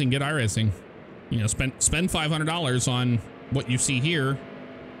iRacing, get iRacing. You know, spend $500 on what you see here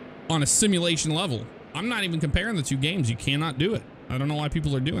on a simulation level. I'm not even comparing the two games. You cannot do it. I don't know why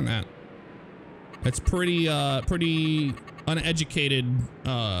people are doing that. It's pretty uneducated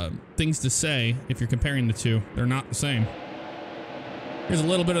things to say if you're comparing the two. They're not the same. Here's a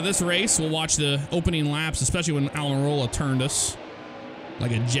little bit of this race. We'll watch the opening laps, especially when Almirola turned us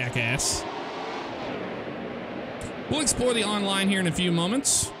like a jackass. We'll explore the online here in a few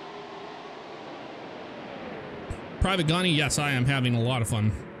moments. Private Gunny, yes, I am having a lot of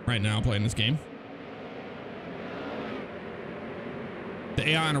fun right now playing this game. The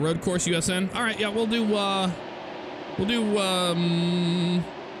AI on a road course, USN. All right, yeah, we'll do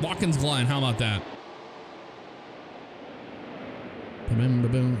Watkins Glen. How about that?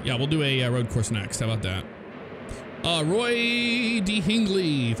 Yeah, we'll do a road course next. How about that? Roy D.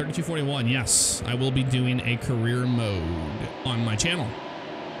 Hingley, 3241. Yes, I will be doing a career mode on my channel.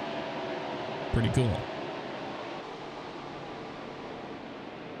 Pretty cool.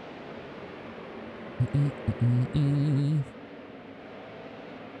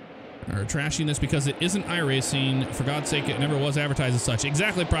 Or trashing this because it isn't iRacing. For God's sake, it never was advertised as such.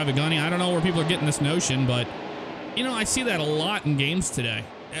 Exactly, Private Gunny. I don't know where people are getting this notion, but you know, I see that a lot in games today.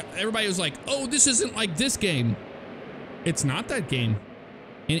 Everybody was like, oh, this isn't like this game. It's not that game.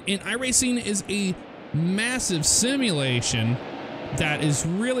 And iRacing is a massive simulation that is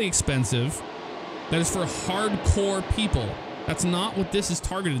really expensive, that is for hardcore people. That's not what this is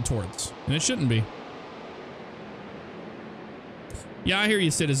targeted towards, and it shouldn't be. Yeah, I hear you,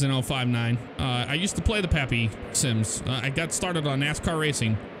 Citizen 059. I used to play the Pappy Sims. I got started on NASCAR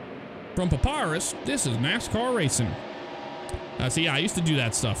racing. From Papyrus, this is NASCAR racing. So yeah, I used to do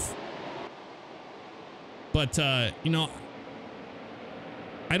that stuff. But you know,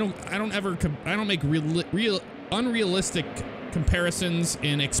 I don't make unrealistic comparisons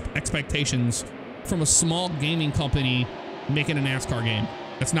and expectations from a small gaming company making a NASCAR game.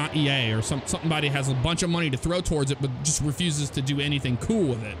 That's not EA or somebody has a bunch of money to throw towards it, but just refuses to do anything cool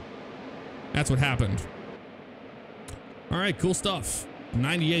with it. That's what happened. All right, cool stuff.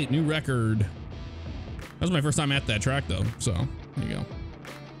 98, new record. That was my first time at that track though, so there you go.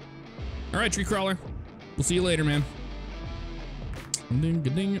 All right, Tree Crawler. We'll see you later, man.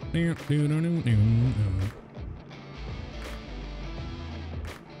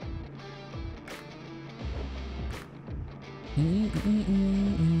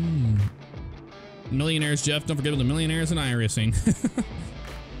 Millionaires, Jeff. Don't forget about the millionaires and iRacing.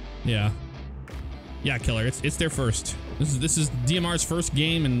 Yeah. Yeah, Killer. It's their first. This is DMR's first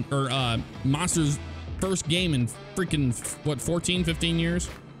game or Monster's first game in freaking what 14, 15 years.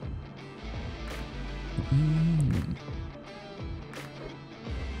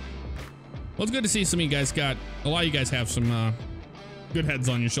 Well, it's good to see some of you guys got a lot of you guys have some good heads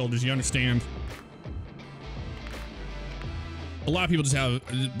on your shoulders. You understand. A lot of people just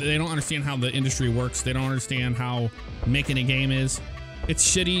they don't understand how the industry works. They don't understand how making a game is. It's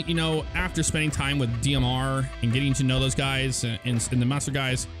shitty, you know, after spending time with DMR and getting to know those guys and the Monster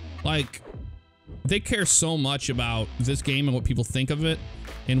guys, like, they care so much about this game and what people think of it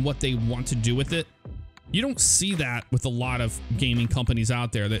and what they want to do with it. You don't see that with a lot of gaming companies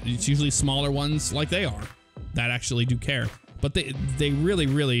out there. That it's usually smaller ones like they are that actually do care. But they really,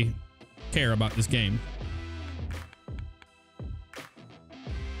 really care about this game.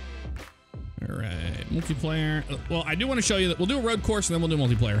 All right, multiplayer. Well, I do want to show you that we'll do a road course and then we'll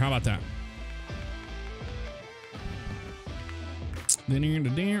do multiplayer. How about that?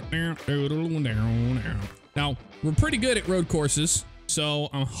 Now, we're pretty good at road courses, so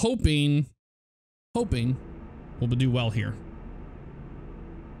I'm hoping we'll do well here.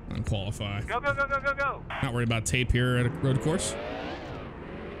 Unqualified. Go, go, go, go, go, go. Not worried about tape here at a road course.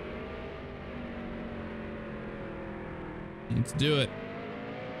 Let's do it.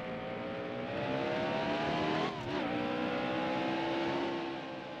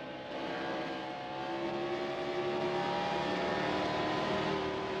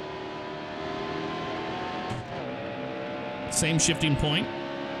 Same shifting point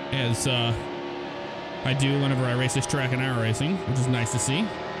as I do whenever I race this track in Arrow Racing, which is nice to see.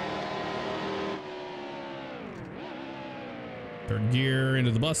 Third gear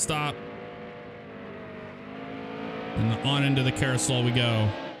into the bus stop. And on into the carousel we go.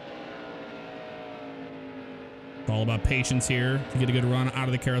 It's all about patience here to get a good run out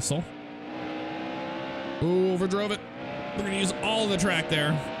of the carousel. Ooh, overdrove it. We're gonna use all of the track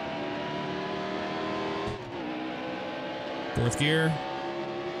there. Fourth gear.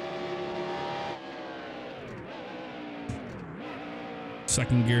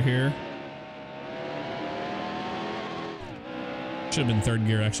 Second gear here. Should have been third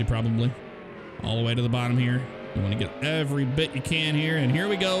gear, actually, probably. All the way to the bottom here. You want to get every bit you can here. And here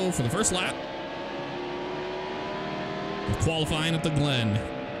we go for the first lap. Qualifying at the Glen.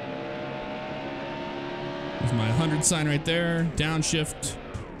 There's my 100 sign right there. Downshift.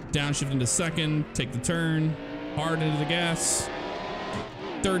 Downshift into second. Take the turn. Hard into the gas.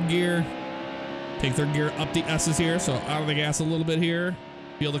 Third gear. Take third gear up the S's here. So out of the gas a little bit here.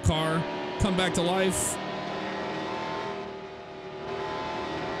 Feel the car come back to life.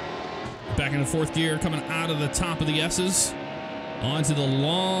 Back into fourth gear, coming out of the top of the S's. Onto the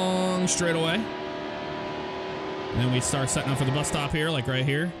long straightaway. And then we start setting up for the bus stop here, like right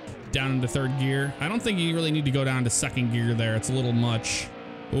here. Down into third gear. I don't think you really need to go down to second gear there. It's a little much.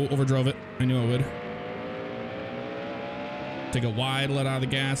 Oh, overdrove it. I knew I would. Take it wide, let out of the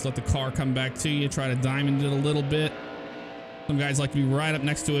gas, let the car come back to you. Try to diamond it a little bit. Some guys like to be right up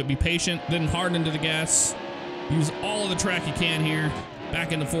next to it. Be patient, then hard into the gas. Use all of the track you can here.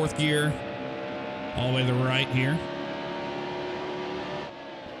 Back into fourth gear. All the way to the right here.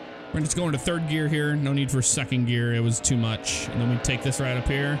 We're just going to third gear here. No need for second gear. It was too much. And then we take this right up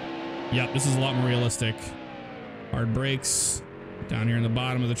here. Yep, this is a lot more realistic. Hard brakes. Down here in the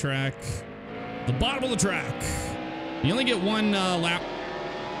bottom of the track. The bottom of the track. You only get one lap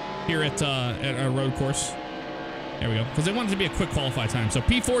here at a road course. There we go. Because they want it to be a quick qualify time. So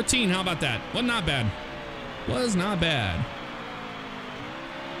P14, how about that? Was not bad. Was not bad.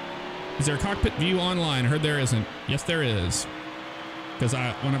 Is there a cockpit view online? I heard there isn't. Yes, there is. Because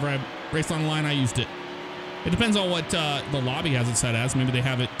whenever I raced online, I used it. It depends on what the lobby has it set as. Maybe they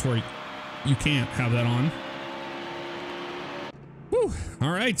have it to where you can't have that on. Woo!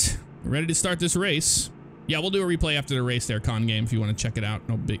 All right. Ready to start this race. Yeah, we'll do a replay after the race there, Con Game, if you want to check it out.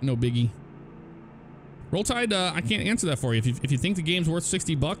 No biggie. Roll Tide, I can't answer that for you. If you think the game's worth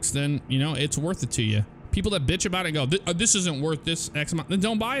 $60, then, you know, it's worth it to you. People that bitch about it and go, this isn't worth this X amount, then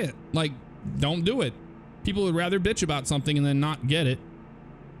don't buy it. Like, don't do it. People would rather bitch about something and then not get it.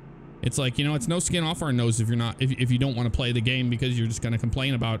 It's like, you know, it's no skin off our nose if you're not, if you don't want to play the game because you're just going to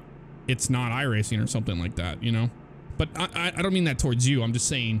complain about it's not iRacing or something like that, you know? But I don't mean that towards you. I'm just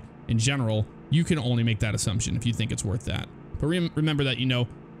saying, in general, you can only make that assumption if you think it's worth that. But remember that, you know,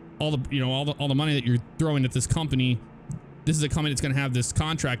 all the money that you're throwing at this company, this is a company that's going to have this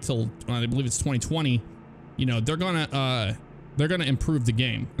contract till I believe it's 2020. You know, they're gonna improve the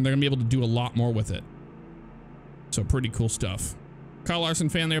game and they're gonna be able to do a lot more with it. So pretty cool stuff. Kyle Larson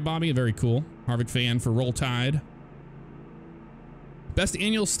fan there, Bobby. Very cool. Harvick fan for Roll Tide. Best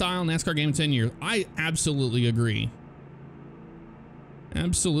annual style NASCAR game in 10 years. I absolutely agree.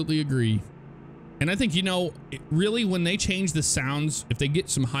 Absolutely agree. And I think, you know, really when they change the sounds, if they get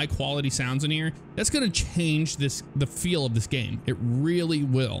some high quality sounds in here, that's going to change the feel of this game. It really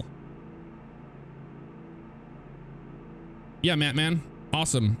will. Yeah, Matt, man.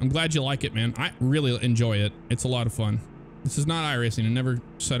 Awesome. I'm glad you like it, man. I really enjoy it. It's a lot of fun. This is not iRacing. I never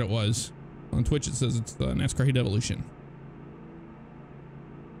said it was. On Twitch, it says it's the NASCAR Heat Evolution.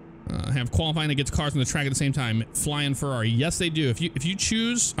 Have qualifying against cars on the track at the same time. Flying Ferrari. Yes, they do. If you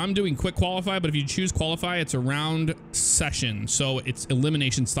choose, I'm doing quick qualify, but if you choose qualify, it's a round session. So it's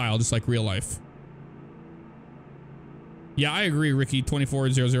elimination style, just like real life. Yeah, I agree, Ricky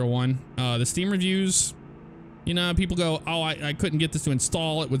 24001. The Steam reviews, you know, people go, oh, I couldn't get this to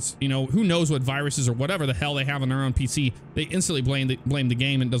install. It was, you know, who knows what viruses or whatever the hell they have on their own PC. They instantly blame the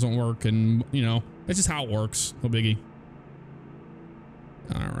game and it doesn't work. And, you know, that's just how it works. No biggie.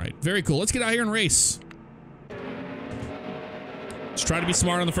 All right, very cool. Let's get out here and race. Let's try to be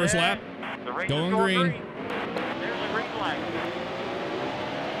smart on the first lap. Going green. There's a green flag.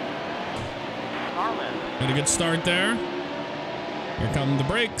 Got a good start there. Here come the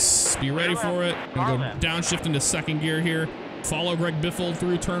brakes. Be ready for it. Gonna go downshift into second gear here. Follow Greg Biffle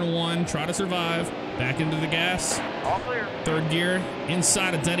through turn 1. Try to survive. Back into the gas. All clear. Third gear.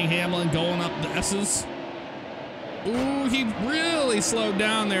 Inside of Denny Hamlin going up the S's. Ooh, he really slowed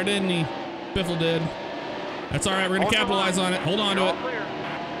down there, didn't he? Biffle did. That's all right. We're going to capitalize on it. Hold on to it.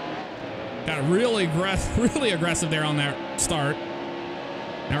 Got really aggressive there on that start.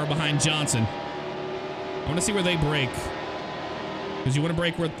 Now we're behind Johnson. I want to see where they brake. Because you want to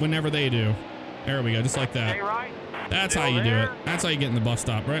brake whenever they do. There we go. Just like that. That's how you do it. That's how you get in the bus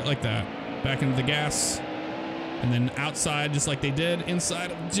stop. Right like that. Back into the gas. And then outside, just like they did.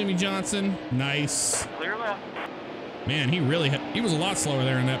 Inside of Jimmy Johnson. Nice. Clear left. Man, he was a lot slower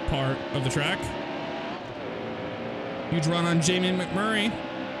there in that part of the track. Huge run on Jamie McMurray.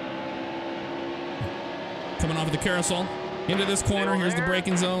 Coming off of the carousel. Into this corner. Here's the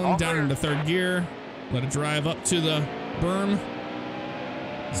braking zone. Down into third gear. Let it drive up to the berm.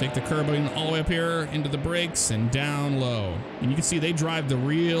 Take the curbing all the way up here into the brakes and down low. And you can see they drive the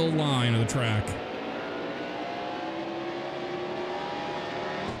real line of the track.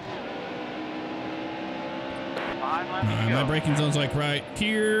 My braking zone's like right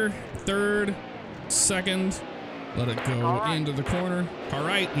here, third, second. Let it go into the corner. All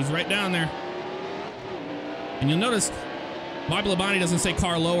right, he's right down there. And you'll notice Bob Labonte doesn't say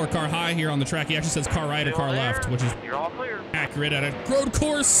car low or car high here on the track. He actually says car right or car left, which is accurate at a road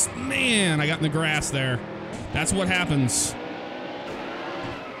course. Man, I got in the grass there. That's what happens.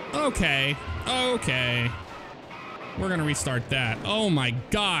 Okay, okay. We're gonna restart that. Oh my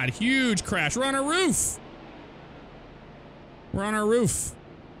God, huge crash. We're on our roof. We're on our roof.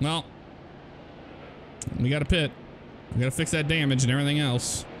 Well, we got to pit. We got to fix that damage and everything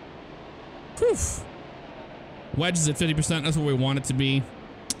else. Whew. Wedge is at 50%. That's what we want it to be.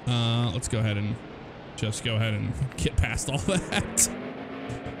 Let's go ahead and just go ahead and get past all that.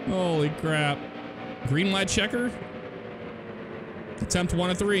 Holy crap. Green light checker. Attempt 1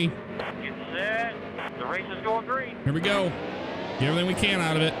 of 3. Get set. The race is going green. Here we go. Get everything we can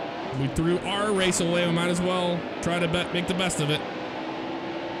out of it. We threw our race away. We might as well try to make the best of it.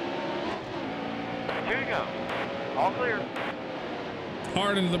 Here you go. All clear.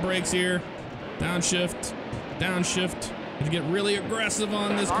 Hard into the brakes here. Downshift. Downshift. To get really aggressive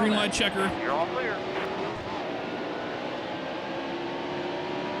on this green light checker. You're all clear.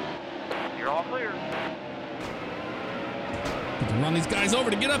 You're all clear. We can run these guys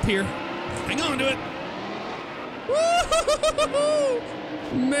over to get up here. Hang on to it. Woo-hoo-hoo-hoo-hoo!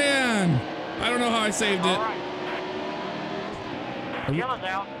 Man, I don't know how I saved it. Yellow's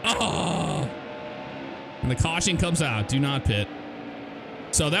out. Oh. And the caution comes out. Do not pit.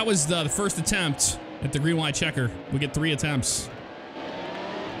 So that was the first attempt at the green light checker. We get 3 attempts.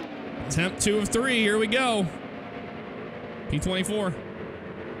 Attempt 2 of 3. Here we go. P24.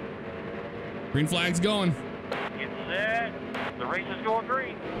 Green flag's going. Get set. The race is going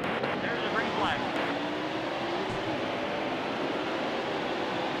green. There's the green flag.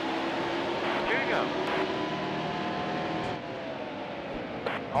 Here you go.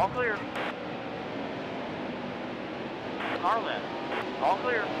 All clear. Car left. All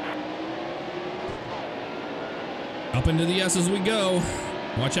clear. Up into the S as we go.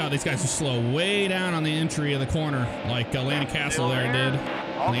 Watch out, these guys are slow. Way down on the entry of the corner, like Lanny Castle there did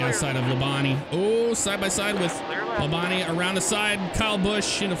on the outside of Labonte. Oh, side by side with Labonte around the side. Kyle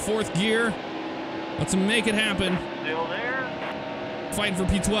Busch into 4th gear. Let's make it happen. Still there. Fighting for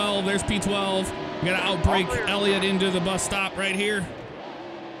P12. There's P12. We got to outbrake Elliott into the bus stop right here.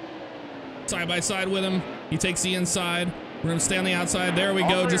 side by side with him. He takes the inside. We're gonna stay on the outside. There we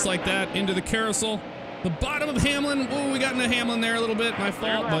go, just like that, into the carousel. The bottom of Hamlin. Oh, we got into Hamlin there a little bit. My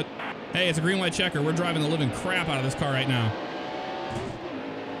fault, but hey, it's a green white checker. We're driving the living crap out of this car right now.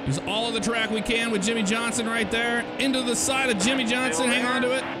 Use all of the track we can with Jimmy Johnson right there. Into the side of Jimmy Johnson. Hang on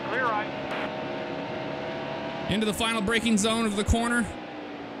to it. Clear right. Into the final braking zone of the corner.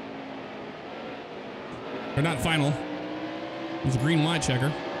 Or not final. It was a green white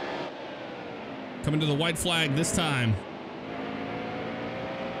checker. Coming to the white flag this time.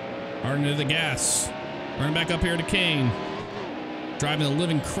 Hard into the gas. Running back up here to Kane. Driving the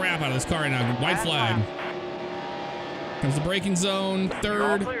living crap out of this car right now. White flag. Comes the braking zone.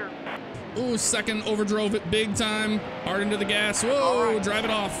 Third. Ooh, second. Overdrove it big time. Hard into the gas. Whoa, drive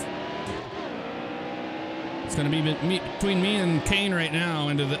it off. It's going to be between me and Kane right now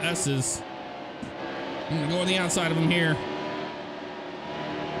into the S's. I'm going to go on the outside of him here.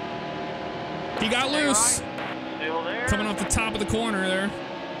 He got loose. Coming off the top of the corner there.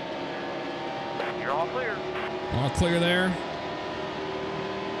 You're all clear. All clear there.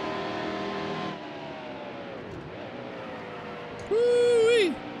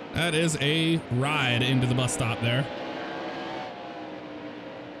 Woo-wee. That is a ride into the bus stop there.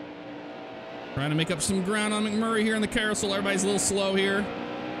 Trying to make up some ground on McMurray here in the carousel. Everybody's a little slow here.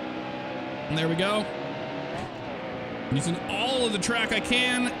 And there we go. Using all of the track I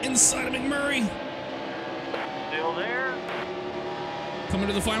can inside of McMurray. Still there. Coming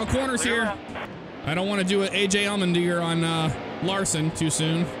to the final corners Clear here. left. I don't want to do an AJ Allmendinger on Larson too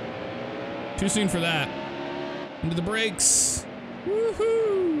soon. Too soon for that. Into the brakes.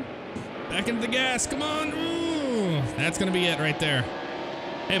 Woohoo! Back into the gas. Come on. Ooh, that's going to be it right there.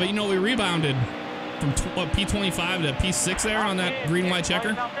 Hey, but you know, we rebounded from P25 to P6 there on that green white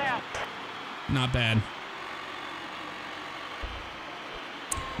checker. Not bad.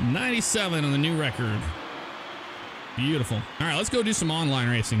 97 on the new record. Beautiful. All right, let's go do some online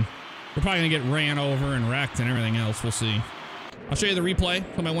racing. We're probably gonna get ran over and wrecked and everything else. We'll see. I'll show you the replay.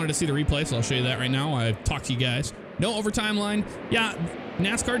 Somebody wanted to see the replay, so I'll show you that right now. I've talked to you guys. No overtime line. Yeah,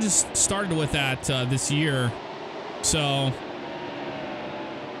 NASCAR just started with that this year, so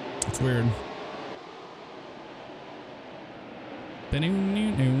it's weird.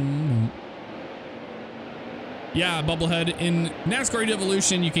 Yeah, Bubblehead. In NASCAR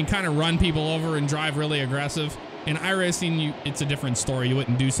Evolution, you can kind of run people over and drive really aggressive. In iRacing, it's a different story. You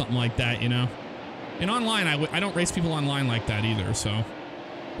wouldn't do something like that, you know? And online, I don't race people online like that either, so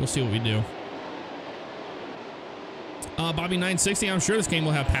we'll see what we do. Bobby 960, I'm sure this game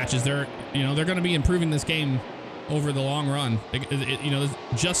will have patches. They're going to be improving this game over the long run. It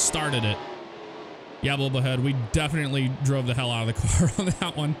just started it. Yeah, Bubblehead, we definitely drove the hell out of the car on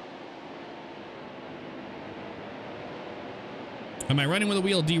that one. Am I running with a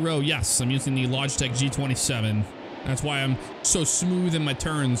wheel, D-Row? Yes, I'm using the Logitech G27. That's why I'm so smooth in my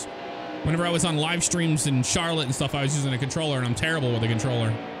turns. Whenever I was on live streams in Charlotte and stuff, I was using a controller, and I'm terrible with a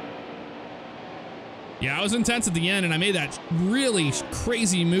controller. Yeah, I was intense at the end, and I made that really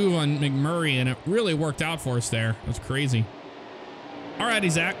crazy move on McMurray, and it really worked out for us there. That's crazy.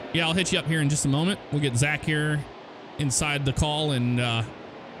 Alrighty, Zach. Yeah, I'll hit you up here in just a moment. We'll get Zach here inside the call, and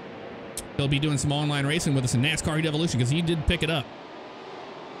he'll be doing some online racing with us in NASCAR Evolution because he did pick it up.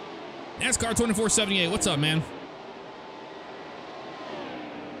 NASCAR 2478, what's up, man?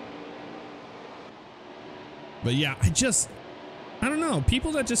 But yeah, I don't know.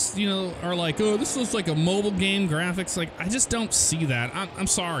 People that just, are like, oh, this looks like a mobile game graphics. Like, I just don't see that. I'm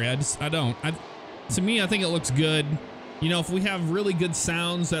sorry. I don't. To me, I think it looks good. If we have really good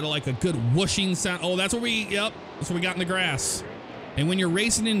sounds that are like a good whooshing sound. Oh, that's what that's what we got in the grass. And when you're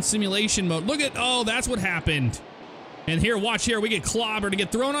racing in simulation mode, oh, that's what happened. And here, watch here, we get clobbered to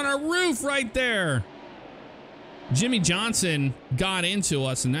get thrown on our roof right there. Jimmy Johnson got into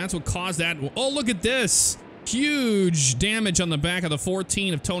us, and that's what caused that. Oh, look at this. Huge damage on the back of the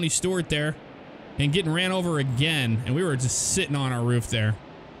 14 of Tony Stewart there. And getting ran over again. And we were just sitting on our roof there.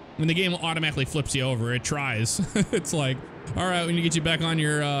 When the game automatically flips you over, it tries. It's like, all right, we need to get you back on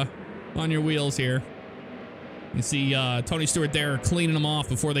your wheels here. You see Tony Stewart there cleaning them off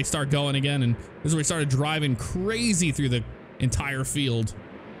before they start going again. And this is where we started driving crazy through the entire field.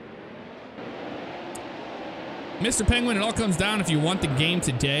 Mr. Penguin, it all comes down if you want the game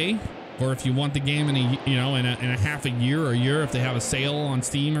today or if you want the game in a half a year or a year if they have a sale on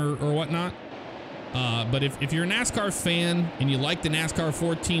Steam or whatnot. But if you're a NASCAR fan and you like the NASCAR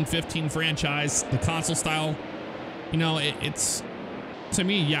 14, 15 franchise, the console style, it's, to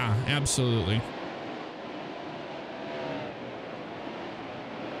me, yeah, absolutely.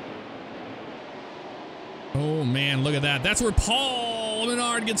 Oh man, look at that. That's where Paul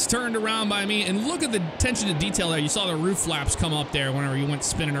Bernard gets turned around by me, and look at the attention to detail there. You saw the roof flaps come up there whenever you went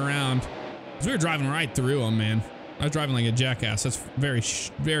spinning around. 'Cause we were driving right through them, man. I was driving like a jackass. That's very,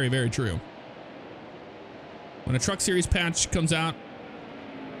 very true. When a Truck Series patch comes out,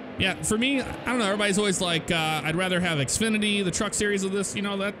 yeah, for me, I don't know. Everybody's always like, I'd rather have Xfinity, the Truck Series of this. You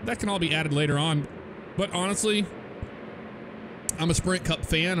know, that can all be added later on. But honestly, I'm a Sprint Cup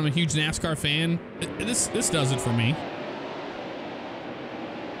fan. I'm a huge NASCAR fan. This does it for me.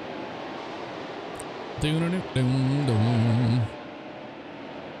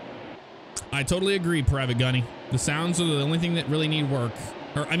 I totally agree, Private Gunny. The sounds are the only thing that really need work.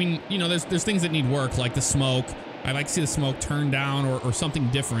 Or, I mean, you know, there's things that need work, like the smoke. I'd like to see the smoke turned down or something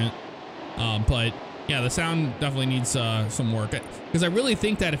different. But yeah, the sound definitely needs some work. Because I really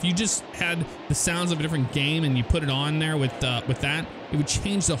think that if you just had the sounds of a different game and you put it on there with that, it would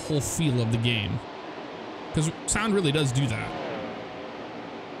change the whole feel of the game. Because sound really does do that.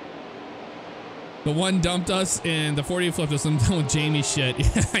 The one dumped us and the 40 flipped us. I'm done with Jamie shit.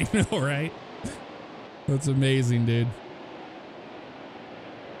 Yeah, I know, right? That's amazing, dude.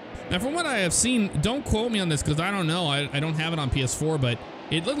 Now, from what I have seen, don't quote me on this because I don't know. I don't have it on PS4, but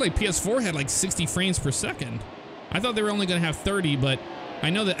it looked like PS4 had like 60 frames per second. I thought they were only going to have 30, but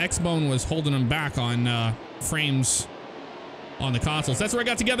I know that Xbone was holding them back on frames on the consoles. That's where I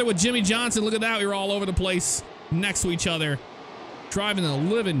got together with Jimmy Johnson. Look at that. We were all over the place next to each other, driving the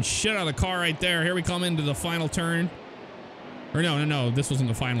living shit out of the car right there. Here we come into the final turn. Or no. This wasn't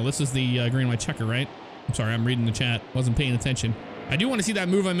the final. This is the green and white checker, right? I'm sorry. I'm reading the chat. Wasn't paying attention. I do want to see that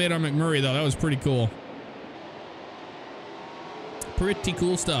move I made on McMurray, though. That was pretty cool. Pretty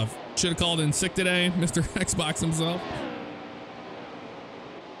cool stuff. Should have called in sick today, Mr. Xbox himself.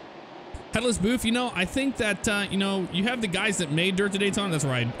 Headless Booth, you know, I think that, you know, you have the guys that made Dirt to Daytona. That's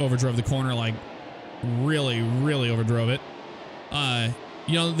where I overdrove the corner, like, really overdrove it.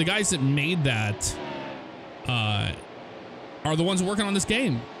 You know, the guys that made that are the ones working on this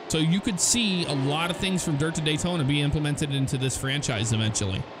game. So you could see a lot of things from Dirt to Daytona be implemented into this franchise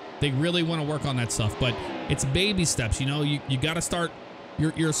eventually. They really want to work on that stuff, but it's baby steps. You know, you got to start.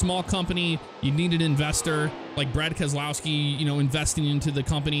 You're a small company. You need an investor like Brad Keselowski, you know, investing into the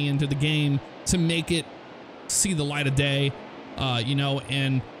company, into the game to make it see the light of day. You know,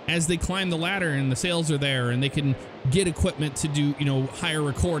 and as they climb the ladder and the sales are there and they can get equipment to do, you know, higher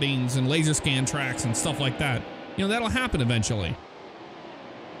recordings and laser scan tracks and stuff like that, you know, that'll happen eventually.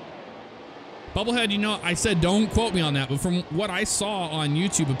 Bubblehead, you know, I said don't quote me on that, but from what I saw on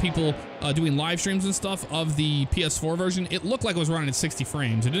YouTube of people doing live streams and stuff of the PS4 version, it looked like it was running at 60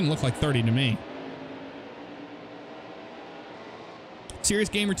 frames. It didn't look like 30 to me. Serious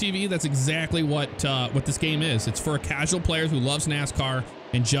Gamer TV, that's exactly what this game is. It's for a casual player who loves NASCAR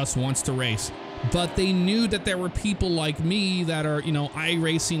and just wants to race. But they knew that there were people like me that are, you know,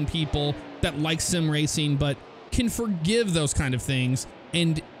 iRacing people that like sim racing, but can forgive those kind of things.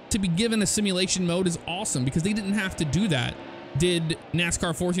 And to be given a simulation mode is awesome because they didn't have to do that. Did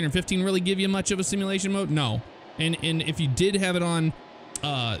NASCAR 14 or 15 really give you much of a simulation mode? No. And if you did have it on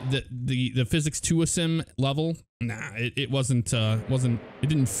the physics to a sim level, nah, it wasn't it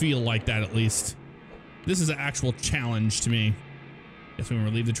didn't feel like that, at least. This is an actual challenge to me. Guess we're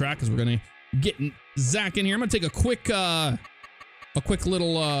gonna leave the track because we're gonna get Zach in here. I'm gonna take a quick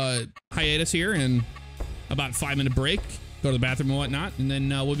little hiatus here and about 5-minute break. Go to the bathroom and whatnot, and then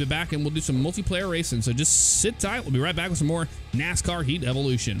we'll be back and we'll do some multiplayer racing. So just sit tight. We'll be right back with some more NASCAR Heat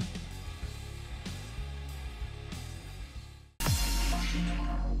Evolution.